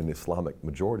grow up in Islamic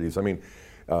majorities, I mean,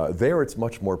 there it's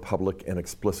much more public and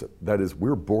explicit. That is,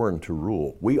 we're born to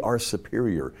rule. We are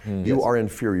superior. You are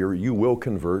inferior. You will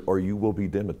convert, or you will be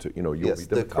you'll be Yes,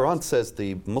 the demonetized. Quran says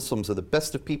the Muslims are the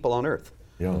best of people on earth.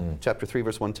 Yeah. Chapter 3,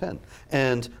 verse 110.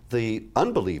 And the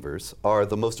unbelievers are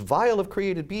the most vile of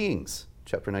created beings.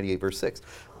 Chapter 98, verse 6.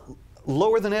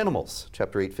 Lower than animals,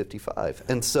 chapter 8:55.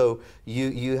 And so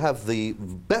you have the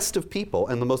best of people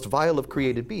and the most vile of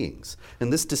created beings.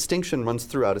 And this distinction runs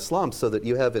throughout Islam, so that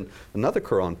you have in another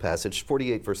Quran passage,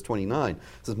 48 verse 29, it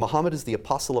says, Muhammad is the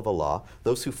apostle of Allah.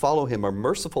 Those who follow him are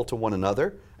merciful to one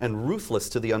another and ruthless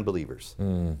to the unbelievers.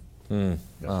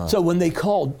 So when they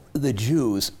called the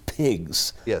Jews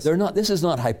pigs, Yes. they're not. This is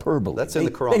not hyperbole. That's in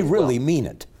the Quran They as really well. mean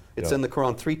it. It's in the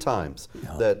Quran 3 times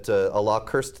that Allah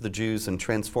cursed the Jews and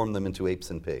transformed them into apes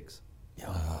and pigs.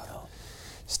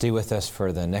 Stay with us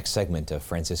for the next segment of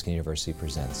Franciscan University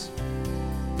Presents.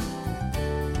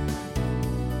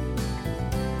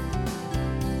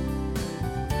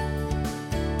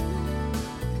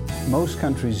 Most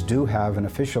countries do have an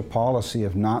official policy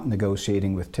of not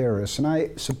negotiating with terrorists, and I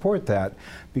support that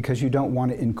because you don't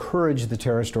want to encourage the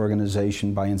terrorist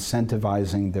organization by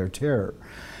incentivizing their terror.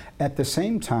 At the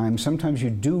same time, sometimes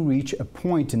you do reach a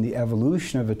point in the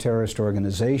evolution of a terrorist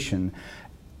organization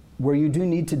where you do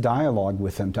need to dialogue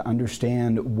with them to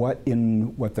understand what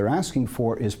they're asking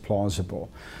for is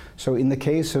plausible. So in the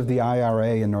case of the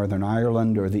IRA in Northern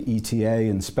Ireland, or the ETA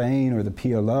in Spain, or the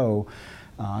PLO,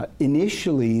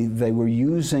 initially they were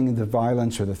using the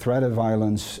violence or the threat of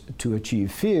violence to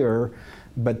achieve fear,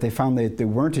 but they found that they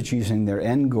weren't achieving their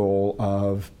end goal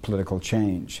of political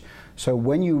change. So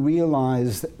when you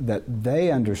realize that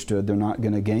they understood they're not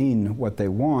going to gain what they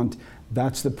want,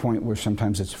 that's the point where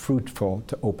sometimes it's fruitful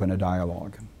to open a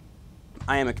dialogue.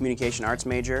 I am a communication arts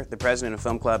major, the president of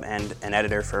Film Club, and an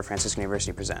editor for Franciscan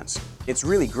University Presents. It's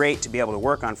really great to be able to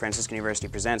work on Franciscan University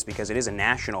Presents because it is a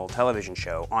national television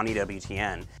show on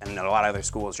EWTN, and in a lot of other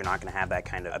schools you're not going to have that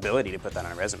kind of ability to put that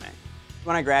on a resume.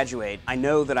 When I graduate, I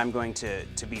know that I'm going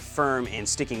to be firm in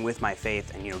sticking with my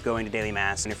faith and going to daily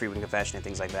mass and a frequent confession and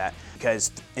things like that.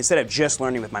 Because instead of just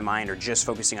learning with my mind or just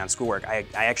focusing on schoolwork, I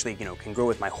actually can grow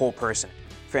with my whole person.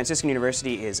 Franciscan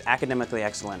University is academically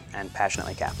excellent and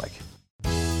passionately Catholic.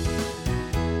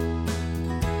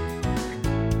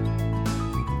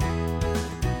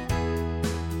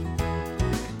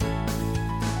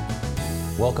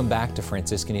 Welcome back to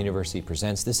Franciscan University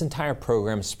Presents. This entire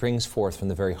program springs forth from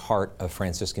the very heart of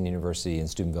Franciscan University in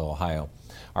Steubenville, Ohio.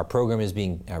 Our program is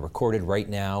being recorded right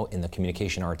now in the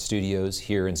Communication Arts Studios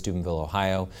here in Steubenville,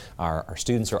 Ohio. Our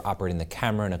students are operating the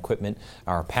camera and equipment.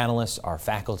 Our panelists are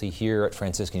faculty here at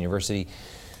Franciscan University.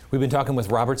 We've been talking with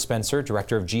Robert Spencer,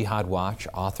 Director of Jihad Watch,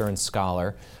 author and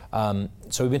scholar.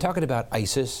 So we've been talking about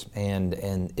ISIS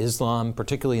and Islam,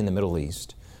 particularly in the Middle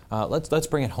East. Let's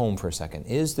bring it home for a second.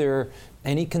 Is there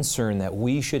any concern that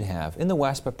we should have in the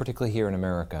West, but particularly here in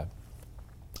America,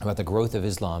 about the growth of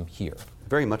Islam here?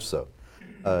 Very much so.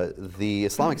 The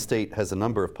Islamic State has a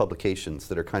number of publications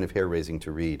that are kind of hair-raising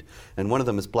to read, and one of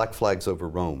them is Black Flags Over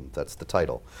Rome. That's the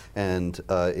title. And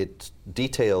it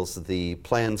details the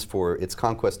plans for its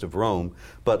conquest of Rome,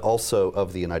 but also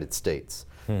of the United States.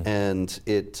 And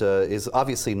it is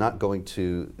obviously not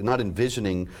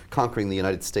envisioning conquering the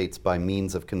United States by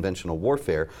means of conventional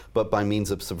warfare, but by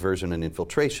means of subversion and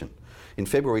infiltration. In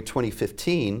February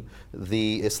 2015,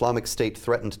 the Islamic State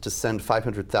threatened to send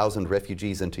 500,000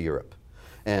 refugees into Europe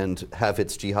and have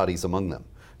its jihadis among them.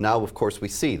 Now, of course, we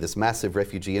see this massive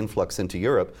refugee influx into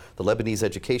Europe. The Lebanese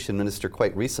education minister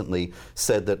quite recently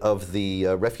said that of the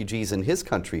refugees in his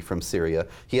country from Syria,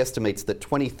 he estimates that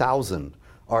 20,000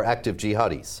 are active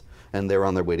jihadis, and they're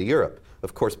on their way to Europe.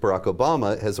 Of course, Barack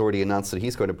Obama has already announced that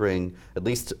he's going to bring at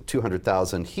least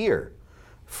 200,000 here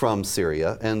from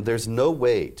Syria, and there's no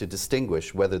way to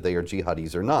distinguish whether they are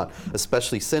jihadis or not,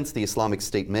 especially since the Islamic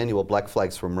State manual, Black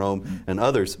Flags from Rome, and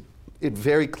others, it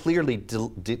very clearly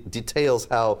details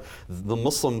how the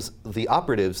Muslims, the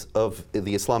operatives of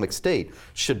the Islamic State,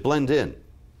 should blend in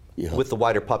with the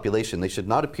wider population. They should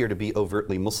not appear to be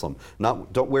overtly Muslim.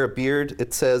 Don't wear a beard,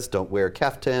 it says, don't wear a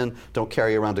kaftan, don't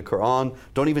carry around a Quran,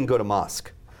 don't even go to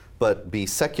mosque, but be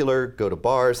secular, go to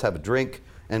bars, have a drink,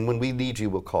 and when we need you,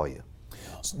 we'll call you.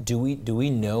 Do we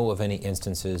know of any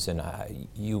instances, and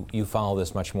you follow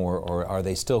this much more, or are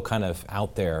they still kind of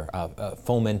out there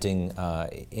fomenting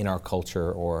in our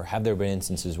culture, or have there been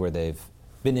instances where they've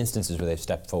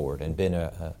stepped forward and been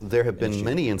There have been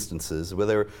many instances where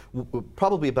there are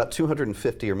probably about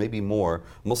 250 or maybe more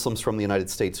Muslims from the United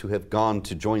States who have gone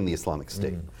to join the Islamic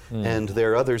State. And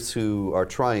there are others who are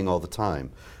trying all the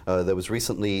time. There was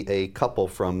recently a couple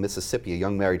from Mississippi, a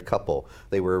young married couple.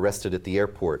 They were arrested at the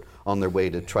airport on their way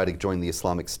to try to join the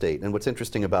Islamic State. And what's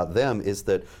interesting about them is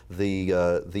that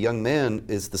the young man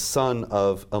is the son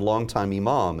of a longtime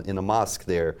imam in a mosque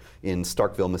there in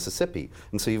Starkville, Mississippi.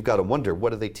 And so you've got to wonder,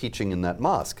 what are they teaching in that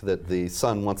mosque that the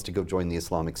son wants to go join the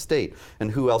Islamic State?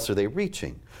 And who else are they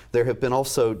reaching? There have been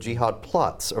also jihad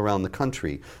plots around the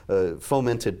country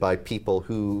fomented by people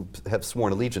who have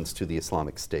sworn allegiance to the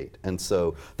Islamic State. And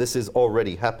so this is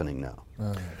already happening now.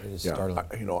 It is startling.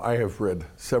 I have read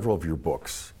several of your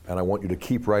books, and I want you to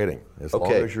keep writing as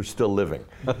long as you're still living.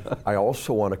 I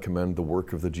also want to commend the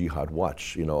work of the Jihad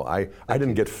Watch. I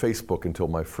didn't get Facebook until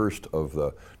my first of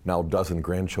the now dozen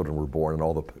grandchildren were born and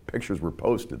all the pictures were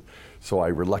posted. So I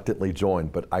reluctantly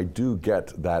joined, but I do get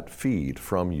that feed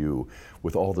from you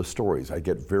with all the stories. I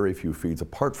get very few feeds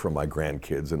apart from my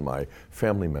grandkids and my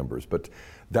family members, but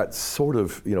that sort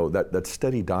of, that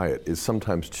steady diet is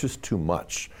sometimes just too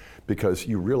much, because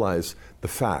you realize the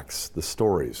facts, the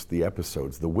stories, the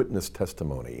episodes, the witness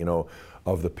testimony,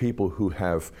 of the people who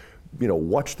have,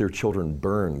 watched their children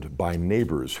burned by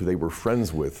neighbors who they were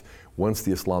friends with. Once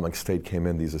the Islamic State came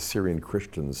in, these Assyrian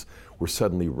Christians were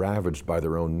suddenly ravaged by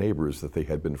their own neighbors that they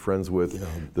had been friends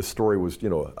with. The story was,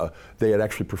 they had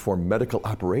actually performed medical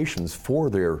operations for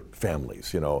their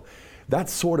families, That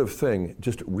sort of thing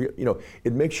just,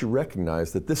 it makes you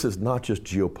recognize that this is not just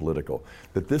geopolitical,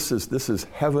 that this is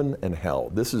heaven and hell.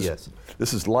 This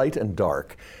is light and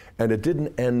dark. And it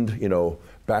didn't end,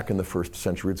 back in the first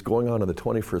century. It's going on in the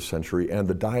 21st century, and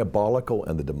the diabolical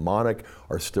and the demonic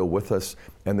are still with us,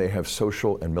 and they have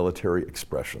social and military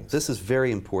expressions. This is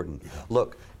very important.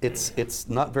 Look, it's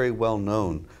not very well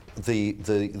known.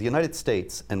 The United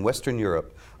States and Western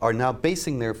Europe are now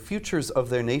basing their futures of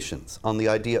their nations on the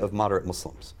idea of moderate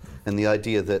Muslims, and the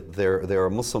idea that there are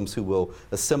Muslims who will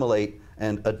assimilate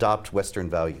and adopt Western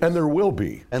values. And there will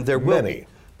be. And there will many. be.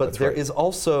 But there is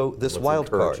also this wild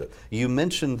card. it. You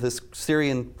mentioned this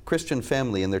Syrian Christian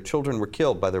family and their children were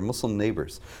killed by their Muslim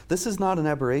neighbors. This is not an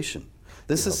aberration.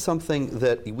 This is something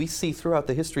that we see throughout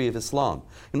the history of Islam.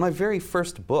 In my very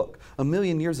first book,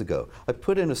 1,000,000 years ago, I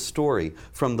put in a story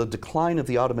from the decline of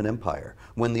the Ottoman Empire.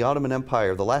 When the Ottoman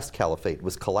Empire, the last caliphate,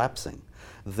 was collapsing,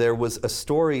 there was a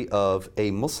story of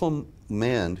a Muslim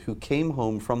man who came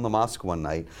home from the mosque one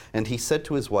night, and he said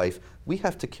to his wife, "We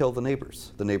have to kill the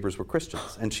neighbors." The neighbors were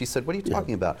Christians. And she said, "What are you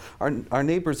talking about? Our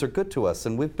neighbors are good to us,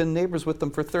 and we've been neighbors with them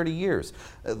for 30 years.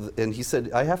 And he said,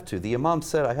 "I have to. The imam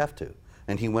said I have to."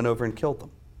 And he went over and killed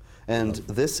them. And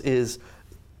this is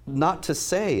not to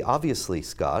say, obviously,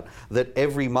 Scott, that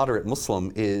every moderate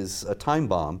Muslim is a time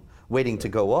bomb waiting to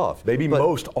go off. Maybe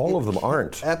all of them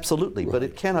aren't. Absolutely, but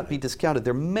it cannot be discounted.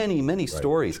 There are many, many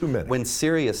stories when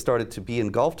Syria started to be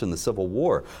engulfed in the civil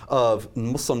war of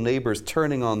Muslim neighbors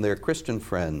turning on their Christian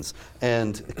friends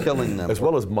and killing them. As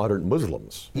well as modern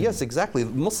Muslims. Yes, exactly.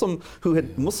 Muslims who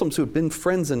had been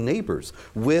friends and neighbors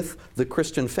with the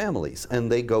Christian families,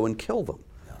 and they go and kill them.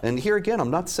 And here again,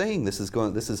 I'm not saying this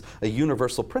is a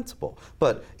universal principle,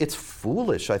 but it's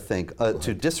foolish, I think,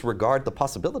 to disregard the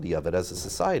possibility of it as a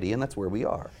society, and that's where we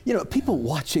are. You know, people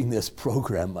watching this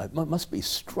program must be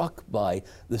struck by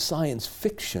the science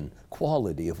fiction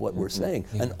quality of what we're saying,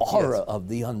 an aura of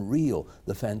the unreal,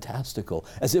 the fantastical,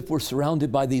 as if we're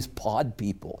surrounded by these pod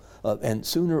people, and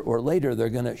sooner or later they're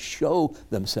going to show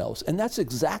themselves. And that's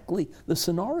exactly the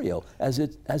scenario as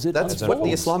it That's unfolds. what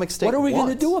the Islamic State What are we wants.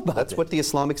 going to do about That's it? what the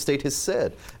Islamic State has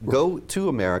said. Go to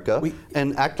America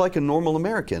and act like a normal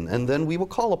American, and then we will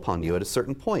call upon you at a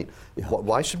certain point.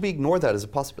 Why should we ignore that as a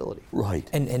possibility? Right.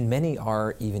 And many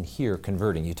are even here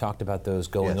converting. You talked about those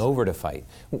going over to fight.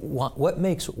 What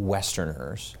makes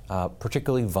Westerners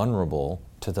particularly vulnerable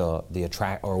to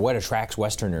what attracts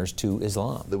Westerners to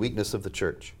Islam? The weakness of the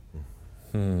church.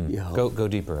 Go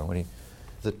deeper. What do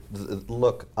you?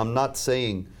 Look, I'm not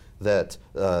saying that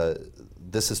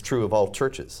this is true of all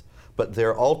churches, but there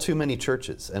are all too many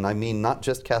churches, and I mean not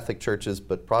just Catholic churches,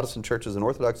 but Protestant churches and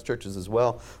Orthodox churches as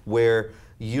well, where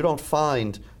you don't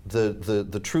find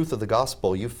the truth of the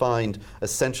gospel. You find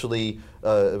essentially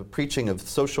preaching of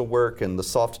social work and the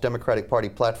soft Democratic Party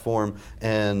platform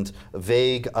and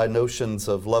vague notions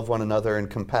of love one another and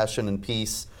compassion and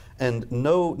peace, and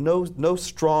no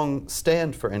strong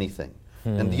stand for anything.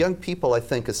 And the young people, I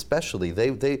think especially,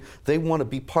 they want to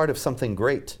be part of something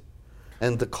great.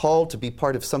 And the call to be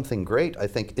part of something great, I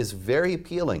think, is very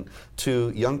appealing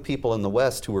to young people in the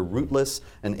West who are rootless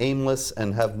and aimless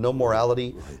and have no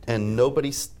morality, and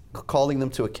nobody's calling them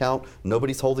to account,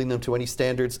 nobody's holding them to any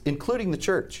standards, including the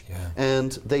church.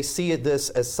 And they see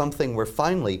this as something where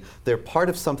finally they're part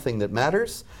of something that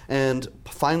matters, and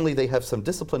finally they have some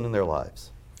discipline in their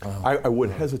lives. I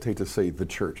would hesitate to say the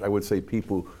church. I would say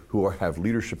people who have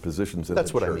leadership positions in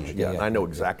That's the church. what I mean. Yeah, I know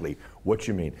exactly what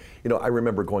you mean. You know, I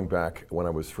remember going back when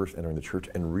I was first entering the church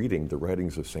and reading the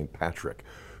writings of St. Patrick,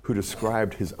 who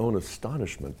described his own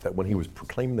astonishment that when he was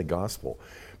proclaiming the gospel,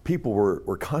 people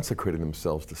were consecrating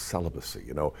themselves to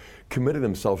celibacy, committing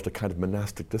themselves to kind of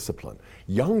monastic discipline.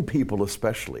 Young people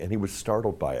especially, and he was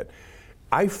startled by it.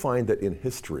 I find that in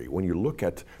history, when you look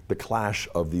at the clash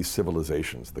of these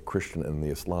civilizations, the Christian and the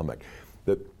Islamic,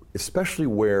 that especially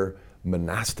where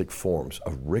monastic forms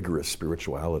of rigorous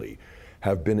spirituality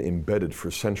have been embedded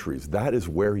for centuries, that is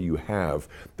where you have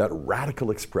that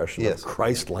radical expression of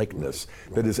Christ-likeness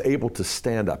that is able to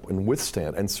stand up and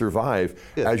withstand and survive,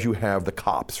 as you have the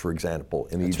Copts, for example,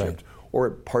 in Egypt,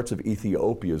 or parts of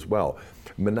Ethiopia as well.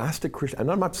 Monastic Christian,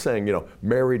 and I'm not saying,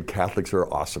 married Catholics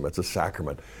are awesome, it's a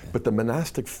sacrament, but the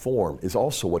monastic form is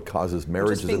also what causes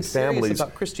marriages and families.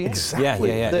 About Christianity. Exactly.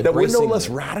 That we're no less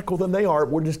radical than they are,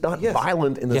 we're just not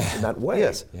violent in that way.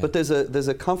 Yes, but there's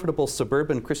a comfortable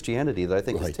suburban Christianity that I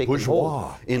think has taken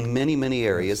hold in many, many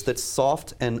areas that's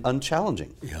soft and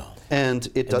unchallenging. And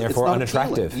it's therefore not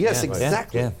unattractive. Appealing. Yes,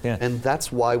 exactly. And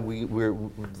that's why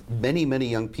many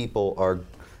young people are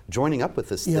joining up with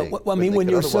this thing. Well, I mean, when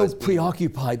you're so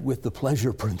preoccupied with the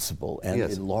pleasure principle and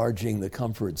enlarging the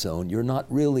comfort zone, you're not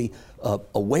really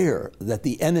aware that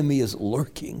the enemy is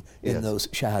lurking in those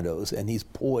shadows, and he's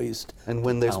poised. And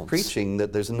when there's preaching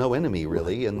that there's no enemy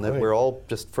really, and that we're all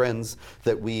just friends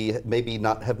that we maybe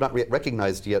have not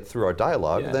recognized yet through our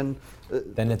dialogue, then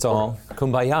it's all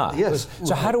kumbaya. Yes.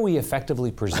 So how do we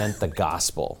effectively present the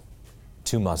gospel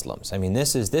to Muslims? I mean,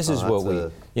 this is what we,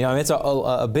 it's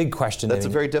a big question. That's a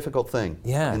very difficult thing.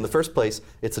 Yeah. In the first place,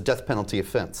 it's a death penalty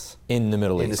offense. In the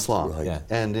Middle East. In Islam.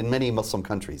 And in many Muslim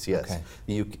countries, yes.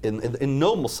 In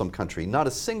no Muslim country, not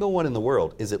a single one in the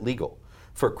world, is it legal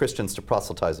for Christians to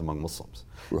proselytize among Muslims.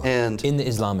 And in the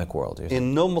Islamic world?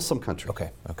 In no Muslim country.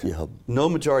 No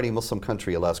majority Muslim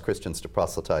country allows Christians to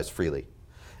proselytize freely.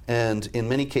 And in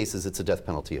many cases, it's a death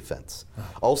penalty offense.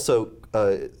 Also,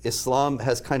 Islam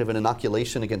has kind of an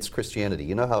inoculation against Christianity.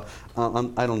 You know how,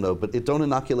 I don't know, but don't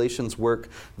inoculations work?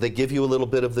 They give you a little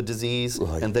bit of the disease,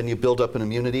 and then you build up an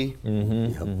immunity.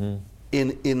 In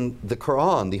the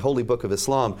Quran, the holy book of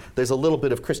Islam, there's a little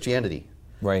bit of Christianity.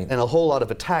 And a whole lot of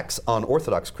attacks on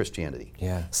Orthodox Christianity.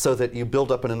 So that you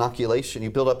build up an inoculation, you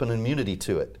build up an immunity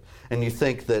to it. And you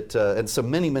think that, and so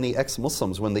many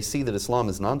ex-Muslims, when they see that Islam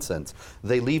is nonsense,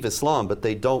 they leave Islam, but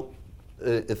they don't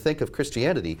think of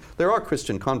Christianity. There are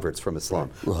Christian converts from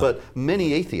Islam, but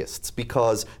many atheists,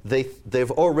 because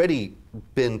they've already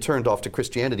been turned off to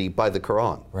Christianity by the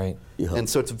Quran. And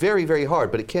so it's very, very hard,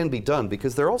 but it can be done,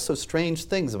 because there are also strange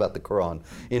things about the Quran,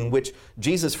 in which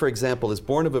Jesus, for example, is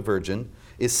born of a virgin,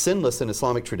 is sinless in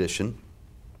Islamic tradition,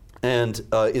 and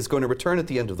is going to return at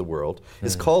the end of the world,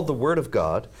 is called the Word of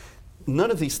God.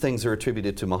 None of these things are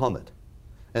attributed to Muhammad.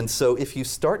 And so if you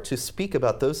start to speak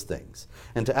about those things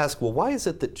and to ask, well, why is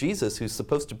it that Jesus, who's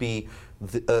supposed to be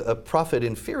a prophet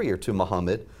inferior to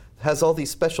Muhammad, has all these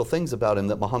special things about him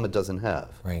that Muhammad doesn't have?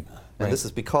 Right. And this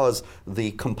is because the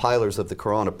compilers of the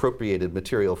Quran appropriated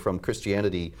material from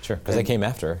Christianity. Sure, because they came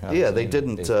after. Yeah, they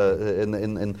didn't, and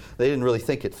they didn't really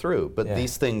think it through. But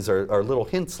these things are little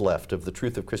hints left of the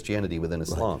truth of Christianity within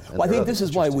Islam. Well, I think this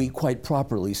is why we quite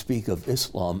properly speak of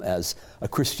Islam as a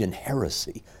Christian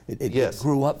heresy. It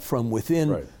grew up from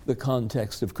within the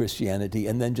context of Christianity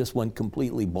and then just went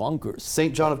completely bonkers.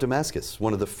 St. John of Damascus,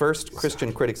 one of the first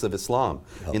Christian critics of Islam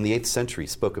in the 8th century,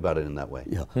 spoke about it in that way.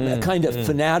 A kind of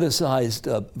fanaticized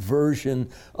version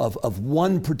of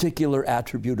one particular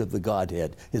attribute of the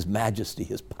Godhead, His majesty,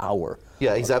 His power.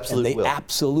 Yeah, His absolute will. And they will.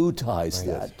 absolutized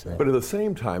that. But at the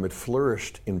same time, it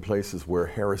flourished in places where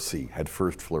heresy had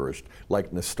first flourished,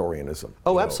 like Nestorianism.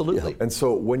 Oh, absolutely. And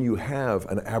so when you have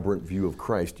an aberrant view of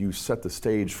Christ, you set the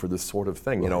stage for this sort of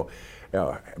thing. You know,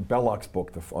 Belloc's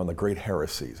book on the great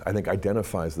heresies, I think,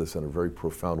 identifies this in a very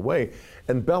profound way.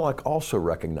 And Belloc also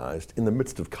recognized in the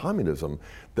midst of communism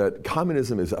that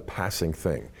communism is a passing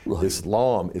thing.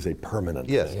 Islam is a permanent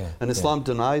thing. And Islam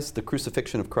denies the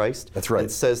crucifixion of Christ. That's right.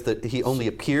 And says that he only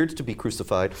appeared to be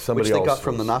crucified, Somebody which they else got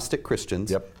from the was. Gnostic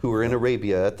Christians who were in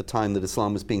Arabia at the time that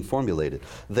Islam was being formulated.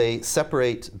 They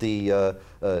separate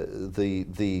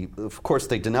of course,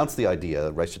 they denounce the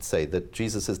idea, I should say, that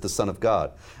Jesus is the Son of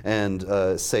God, and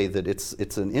say that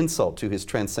it's an insult to His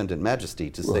transcendent majesty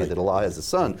to say that Allah is a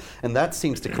son, and that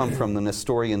seems to come from the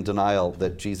Nestorian denial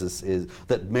that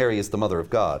that Mary is the mother of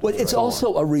God. But it's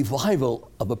also a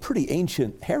revival of a pretty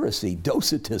ancient heresy,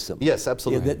 Docetism. Yes,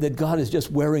 absolutely. That God is just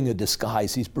wearing a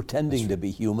disguise. He's pretending to be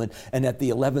human, and at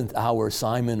the 11th hour,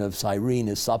 Simon of Cyrene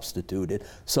is substituted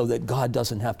so that God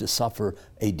doesn't have to suffer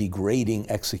a degrading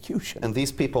execution. And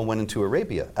these people went into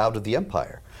Arabia, out of the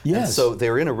empire. Yes. And so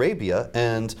they're in Arabia,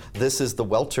 and this is the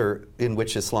welter in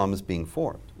which Islam is being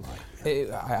formed.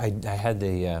 I had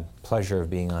the pleasure of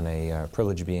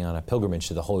privilege of being on a pilgrimage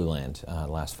to the Holy Land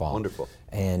last fall. Wonderful.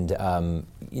 And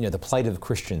the plight of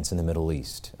Christians in the Middle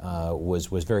East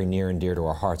was very near and dear to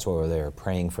our hearts while we were there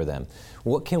praying for them.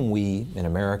 What can we in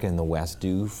America and the West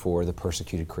do for the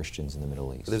persecuted Christians in the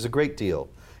Middle East? There's a great deal.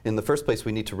 In the first place,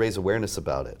 we need to raise awareness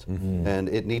about it. And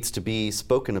it needs to be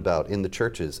spoken about in the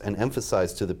churches and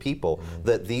emphasized to the people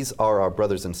that these are our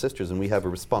brothers and sisters and we have a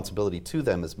responsibility to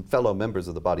them as fellow members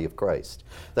of the body of Christ.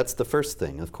 That's the first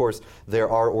thing. Of course, there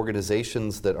are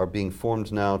organizations that are being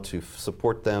formed now to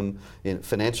support them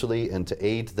financially and to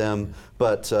aid them,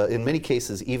 but in many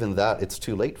cases, even that it's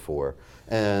too late for.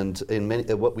 And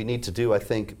what we need to do, I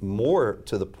think, more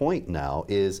to the point now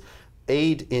is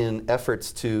aid in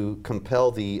efforts to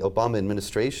compel the Obama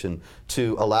administration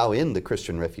to allow in the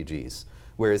Christian refugees,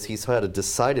 whereas he's had a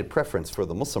decided preference for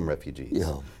the Muslim refugees.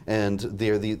 And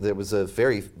there was a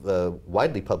very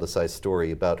widely publicized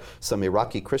story about some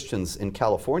Iraqi Christians in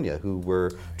California who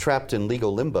were trapped in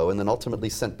legal limbo and then ultimately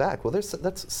sent back. Well,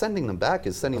 that's sending them back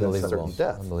is sending them to certain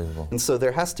death. Unbelievable. And so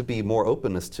there has to be more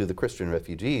openness to the Christian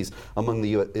refugees among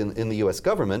in the U.S.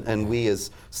 government, and we as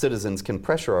citizens can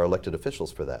pressure our elected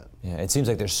officials for that. Yeah, it seems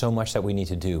like there's so much that we need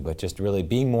to do, but just really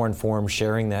being more informed,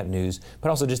 sharing that news, but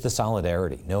also just the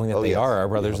solidarity, knowing that they are our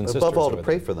brothers and sisters. Above all, to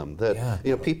pray for them.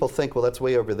 That people think, well, that's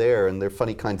way over there, and they're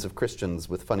funny kinds of Christians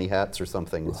with funny hats or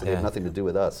something, so they have nothing to do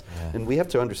with us. And we have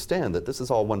to understand that this is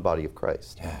all one body of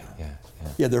Christ.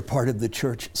 Yeah, they're part of the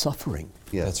church suffering.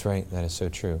 Yeah. That's right. That is so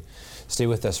true. Stay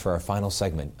with us for our final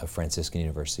segment of Franciscan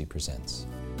University Presents.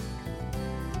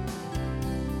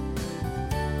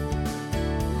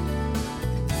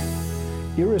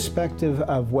 Irrespective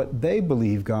of what they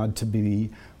believe God to be,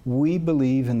 we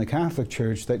believe in the Catholic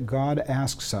Church that God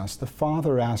asks us, the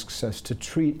Father asks us, to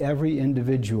treat every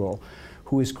individual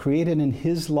who is created in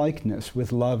His likeness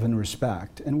with love and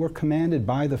respect. And we're commanded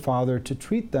by the Father to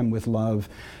treat them with love,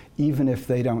 even if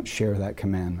they don't share that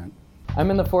commandment. I'm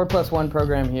in the 4+1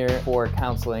 program here for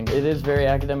counseling. It is very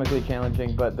academically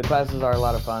challenging, but the classes are a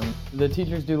lot of fun. The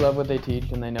teachers do love what they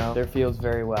teach and they know their fields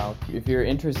very well. If you're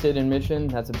interested in mission,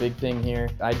 that's a big thing here.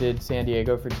 I did San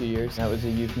Diego for 2 years. That was a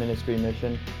youth ministry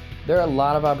mission. There are a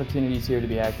lot of opportunities here to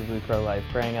be actively pro-life,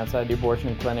 praying outside the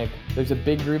abortion clinic. There's a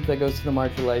big group that goes to the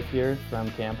March of Life here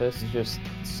from campus. There's just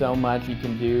so much you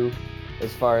can do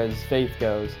as far as faith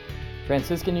goes.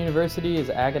 Franciscan University is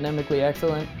academically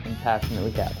excellent and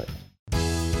passionately Catholic.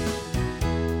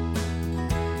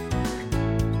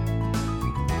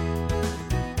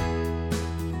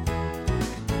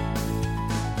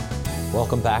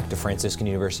 Welcome back to Franciscan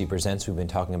University Presents. We've been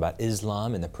talking about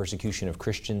Islam and the persecution of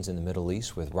Christians in the Middle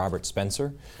East with Robert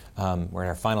Spencer. We're in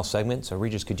our final segment, so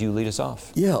Regis, could you lead us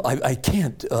off? Yeah, I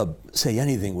can't say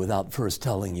anything without first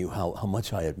telling you how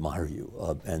much I admire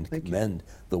you and commend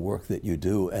the work that you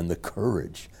do and the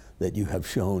courage that you have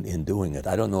shown in doing it.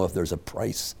 I don't know if there's a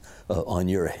price on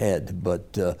your head,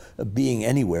 but being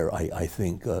anywhere, I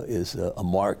think, is a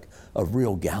mark of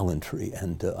real gallantry,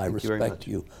 and I respect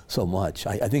you so much.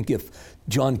 I think if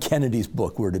John Kennedy's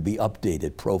book were to be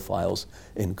updated, Profiles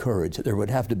in Courage, there would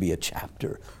have to be a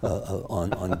chapter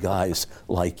on guys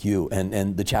like you,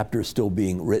 and the chapter is still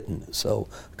being written, so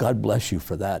God bless you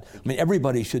for that. I mean,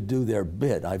 everybody should do their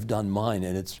bit. I've done mine,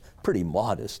 and it's pretty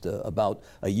modest. About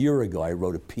a year ago, I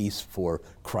wrote a piece for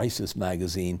Crisis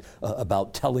magazine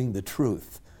about telling the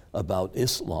truth about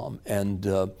Islam, and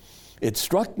it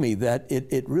struck me that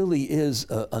it really is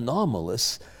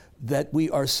anomalous that we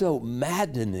are so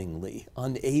maddeningly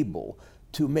unable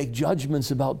to make judgments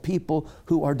about people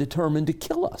who are determined to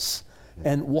kill us.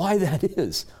 And why that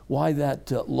is, why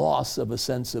that loss of a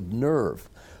sense of nerve.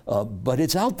 But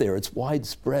it's out there, it's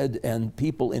widespread, and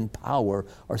people in power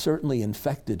are certainly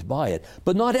infected by it.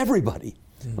 But not everybody.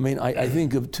 I mean, I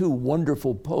think of two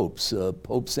wonderful popes,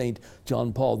 Pope St.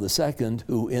 John Paul II,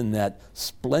 who in that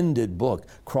splendid book,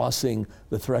 Crossing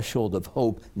the Threshold of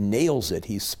Hope, nails it.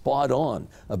 He's spot on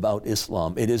about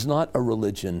Islam. It is not a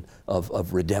religion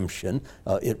of redemption.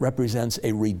 It represents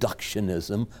a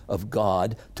reductionism of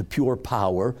God to pure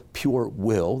power, pure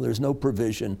will. There's no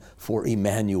provision for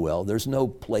Emmanuel. There's no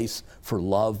place for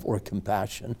love or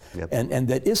compassion. Yep. And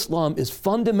that Islam is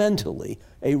fundamentally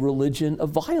a religion of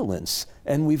violence.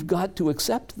 And we've got to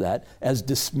accept that, as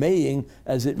dismaying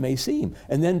as it may seem.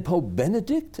 And then Pope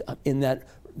Benedict, in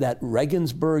that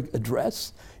Regensburg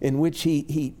address, in which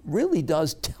he really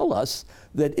does tell us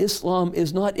that Islam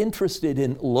is not interested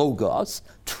in logos,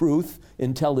 truth,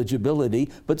 intelligibility,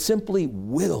 but simply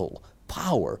will,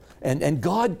 power. And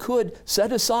God could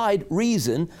set aside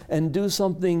reason and do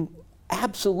something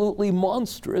absolutely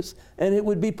monstrous, and it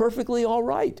would be perfectly all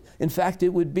right. In fact, it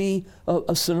would be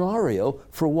a scenario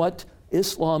for what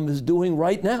Islam is doing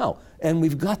right now. And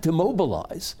we've got to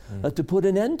mobilize to put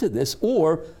an end to this,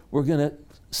 or we're going to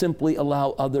simply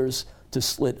allow others to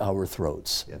slit our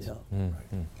throats. Yes. Yeah.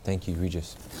 Thank you,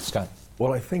 Regis. Scott?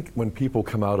 Well, I think when people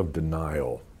come out of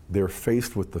denial, they're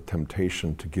faced with the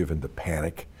temptation to give into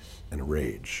panic and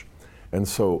rage. And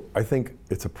so I think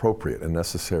it's appropriate and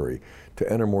necessary to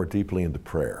enter more deeply into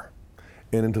prayer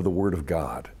and into the Word of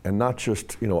God, and not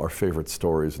just, our favorite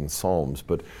stories and Psalms,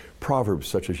 but Proverbs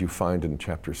such as you find in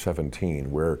chapter 17,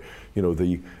 where,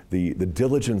 the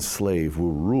diligent slave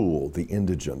will rule the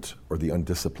indigent or the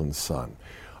undisciplined son.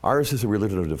 Ours is a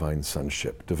religion of divine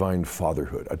sonship, divine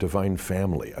fatherhood, a divine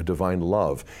family, a divine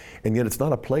love, and yet it's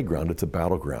not a playground, it's a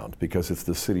battleground, because it's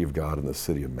the city of God and the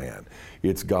city of man.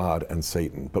 It's God and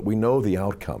Satan, but we know the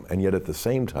outcome, and yet at the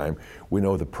same time, we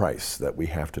know the price that we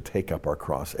have to take up our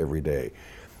cross every day.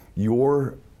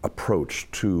 Your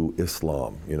approach to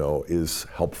Islam, is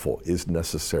helpful, is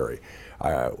necessary.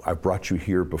 I've brought you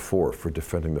here before for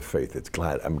defending the faith.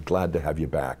 I'm glad to have you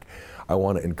back. I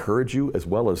want to encourage you, as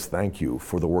well as thank you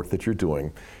for the work that you're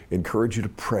doing, encourage you to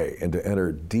pray and to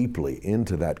enter deeply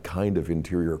into that kind of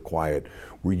interior quiet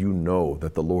where you know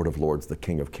that the Lord of Lords, the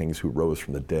King of Kings who rose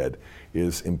from the dead,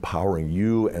 is empowering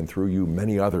you and through you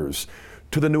many others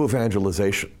to the new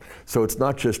evangelization. So it's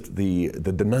not just the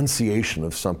denunciation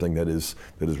of something that is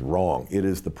wrong. It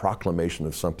is the proclamation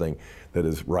of something that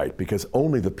is right, because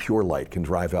only the pure light can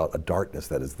drive out a darkness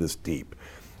that is this deep.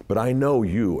 But I know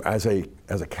you as a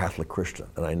Catholic Christian,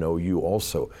 and I know you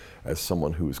also as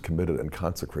someone who is committed and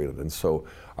consecrated. And so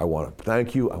I want to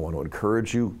thank you. I want to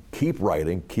encourage you. Keep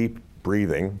writing. Keep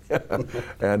breathing,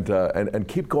 and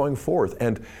keep going forth.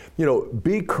 And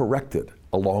be corrected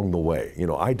along the way.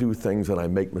 I do things and I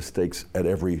make mistakes at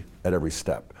every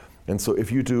step. And so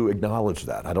if you do acknowledge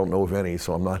that, I don't know of any,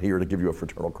 so I'm not here to give you a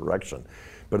fraternal correction.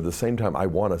 But at the same time, I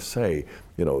want to say,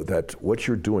 that what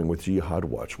you're doing with Jihad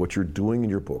Watch, what you're doing in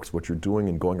your books, what you're doing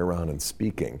in going around and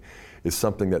speaking, is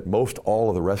something that most all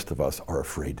of the rest of us are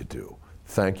afraid to do.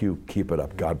 Thank you. Keep it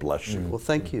up. God bless you. Well,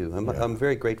 thank you. I'm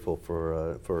very grateful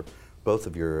for both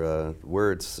of your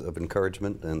words of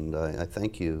encouragement, and I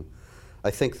thank you.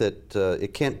 I think that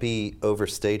it can't be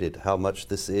overstated how much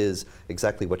this is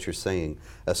exactly what you're saying,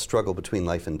 a struggle between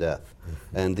life and death.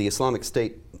 And the Islamic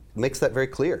State makes that very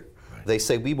clear. They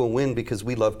say, we will win because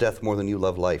we love death more than you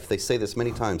love life. They say this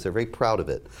many times. They're very proud of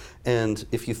it. And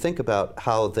if you think about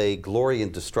how they glory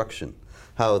in destruction,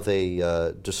 how they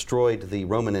destroyed the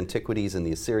Roman antiquities and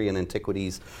the Assyrian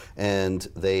antiquities, and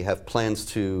they have plans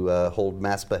to hold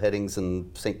mass beheadings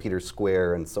in St. Peter's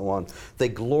Square and so on. They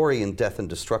glory in death and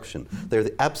destruction. They're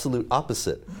the absolute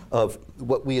opposite of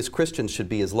what we as Christians should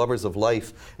be as lovers of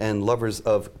life and lovers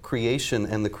of creation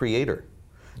and the Creator.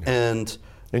 Yeah.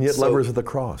 And yet lovers of the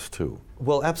cross, too.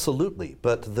 Well, absolutely,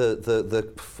 but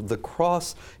the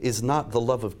cross is not the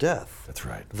love of death. That's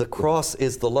right. The cross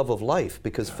is the love of life,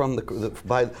 because from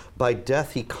by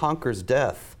death he conquers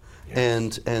death,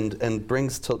 yes, and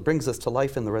brings us to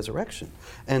life in the resurrection.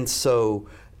 And so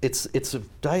it's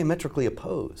diametrically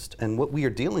opposed. And what we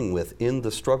are dealing with in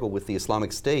the struggle with the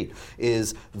Islamic State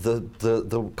is the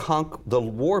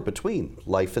war between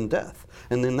life and death.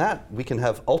 And in that we can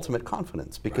have ultimate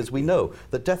confidence, because we know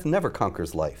that death never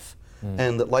conquers life,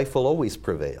 and that life will always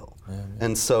prevail.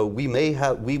 And so we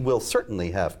will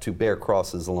certainly have to bear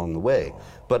crosses along the way,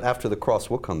 but after the cross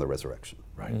will come the resurrection.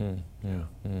 Right.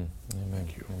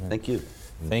 Thank you. Thank you.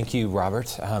 Thank you,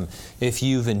 Robert. If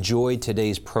you've enjoyed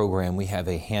today's program, we have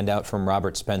a handout from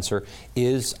Robert Spencer,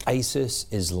 Is ISIS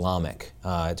Islamic?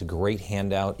 It's a great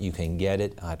handout. You can get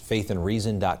it at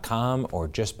faithandreason.com or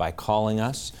just by calling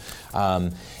us.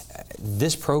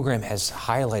 This program has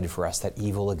highlighted for us that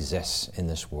evil exists in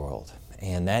this world,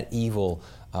 and that evil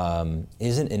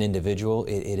isn't an individual,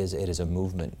 it is a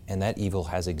movement, and that evil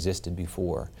has existed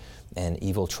before. And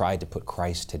evil tried to put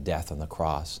Christ to death on the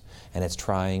cross, and it's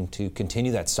trying to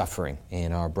continue that suffering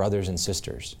in our brothers and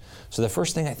sisters. So the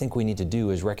first thing I think we need to do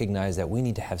is recognize that we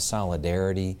need to have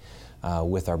solidarity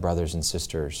with our brothers and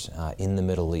sisters in the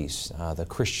Middle East, the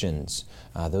Christians,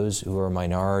 those who are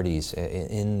minorities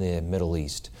in the Middle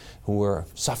East, who are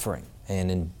suffering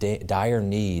and in dire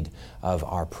need of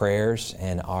our prayers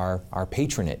and our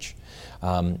patronage.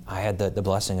 I had the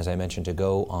blessing, as I mentioned, to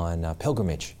go on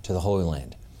pilgrimage to the Holy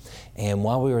Land. And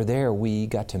while we were there, we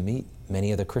got to meet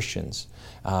many of the Christians.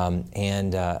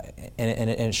 And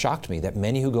it shocked me that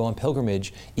many who go on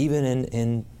pilgrimage, even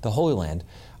in the Holy Land,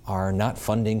 are not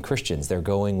funding Christians. They're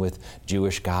going with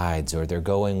Jewish guides, or they're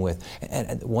going with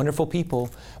and wonderful people,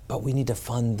 but we need to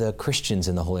fund the Christians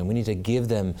in the Holy Land. We need to give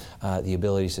them the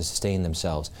ability to sustain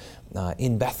themselves.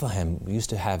 In Bethlehem, we used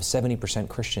to have 70%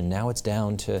 Christian. Now it's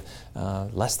down to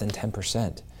less than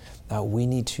 10%. We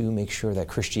need to make sure that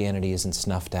Christianity isn't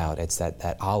snuffed out. It's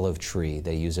that olive tree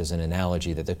they use as an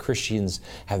analogy, that the Christians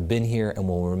have been here and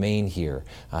will remain here.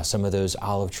 Some of those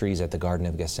olive trees at the Garden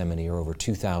of Gethsemane are over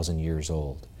 2,000 years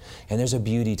old. And there's a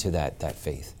beauty to that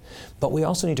faith. But we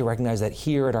also need to recognize that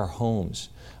here at our homes,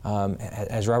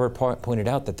 as Robert pointed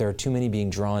out, that there are too many being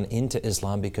drawn into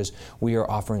Islam because we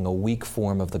are offering a weak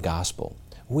form of the gospel.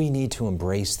 We need to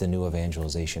embrace the new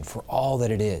evangelization for all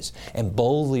that it is and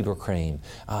boldly proclaim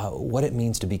what it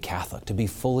means to be Catholic, to be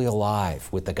fully alive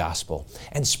with the gospel,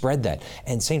 and spread that.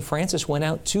 And St. Francis went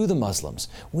out to the Muslims.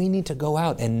 We need to go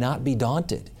out and not be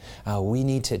daunted. We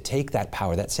need to take that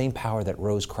power, that same power that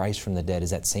rose Christ from the dead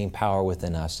is that same power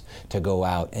within us to go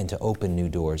out and to open new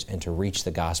doors and to reach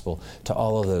the gospel to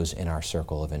all of those in our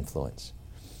circle of influence.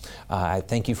 I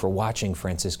thank you for watching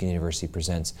Franciscan University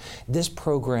Presents. This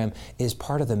program is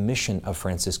part of the mission of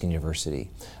Franciscan University.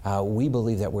 We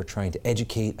believe that we're trying to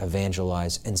educate,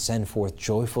 evangelize, and send forth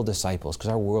joyful disciples, because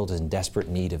our world is in desperate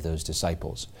need of those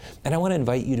disciples. And I want to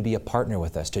invite you to be a partner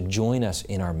with us, to join us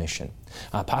in our mission,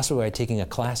 possibly by taking a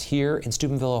class here in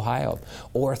Steubenville, Ohio,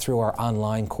 or through our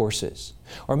online courses.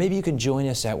 Or maybe you can join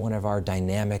us at one of our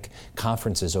dynamic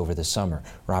conferences over the summer.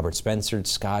 Robert Spencer,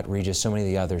 Scott, Regis, so many of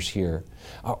the others here.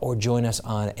 Or join us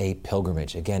on a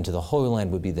pilgrimage. Again, to the Holy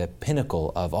Land would be the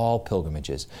pinnacle of all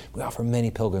pilgrimages. We offer many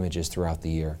pilgrimages throughout the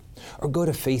year. Or go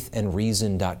to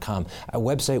faithandreason.com, a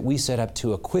website we set up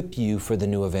to equip you for the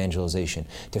new evangelization,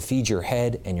 to feed your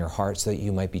head and your heart so that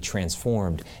you might be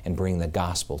transformed and bring the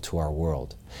gospel to our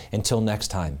world. Until next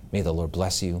time, may the Lord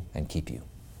bless you and keep you.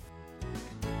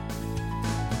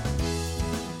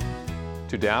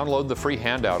 To download the free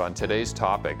handout on today's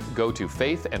topic, go to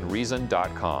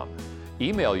faithandreason.com.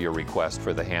 Email your request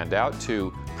for the handout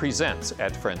to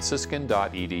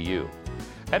presents@franciscan.edu.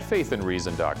 At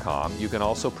faithandreason.com, you can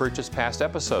also purchase past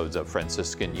episodes of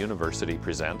Franciscan University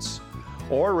Presents,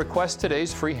 or request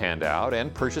today's free handout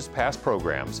and purchase past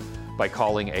programs by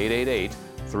calling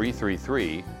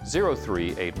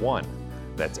 888-333-0381.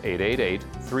 That's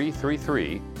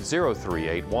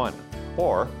 888-333-0381,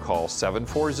 or call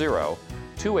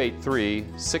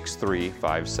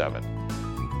 740-283-6357.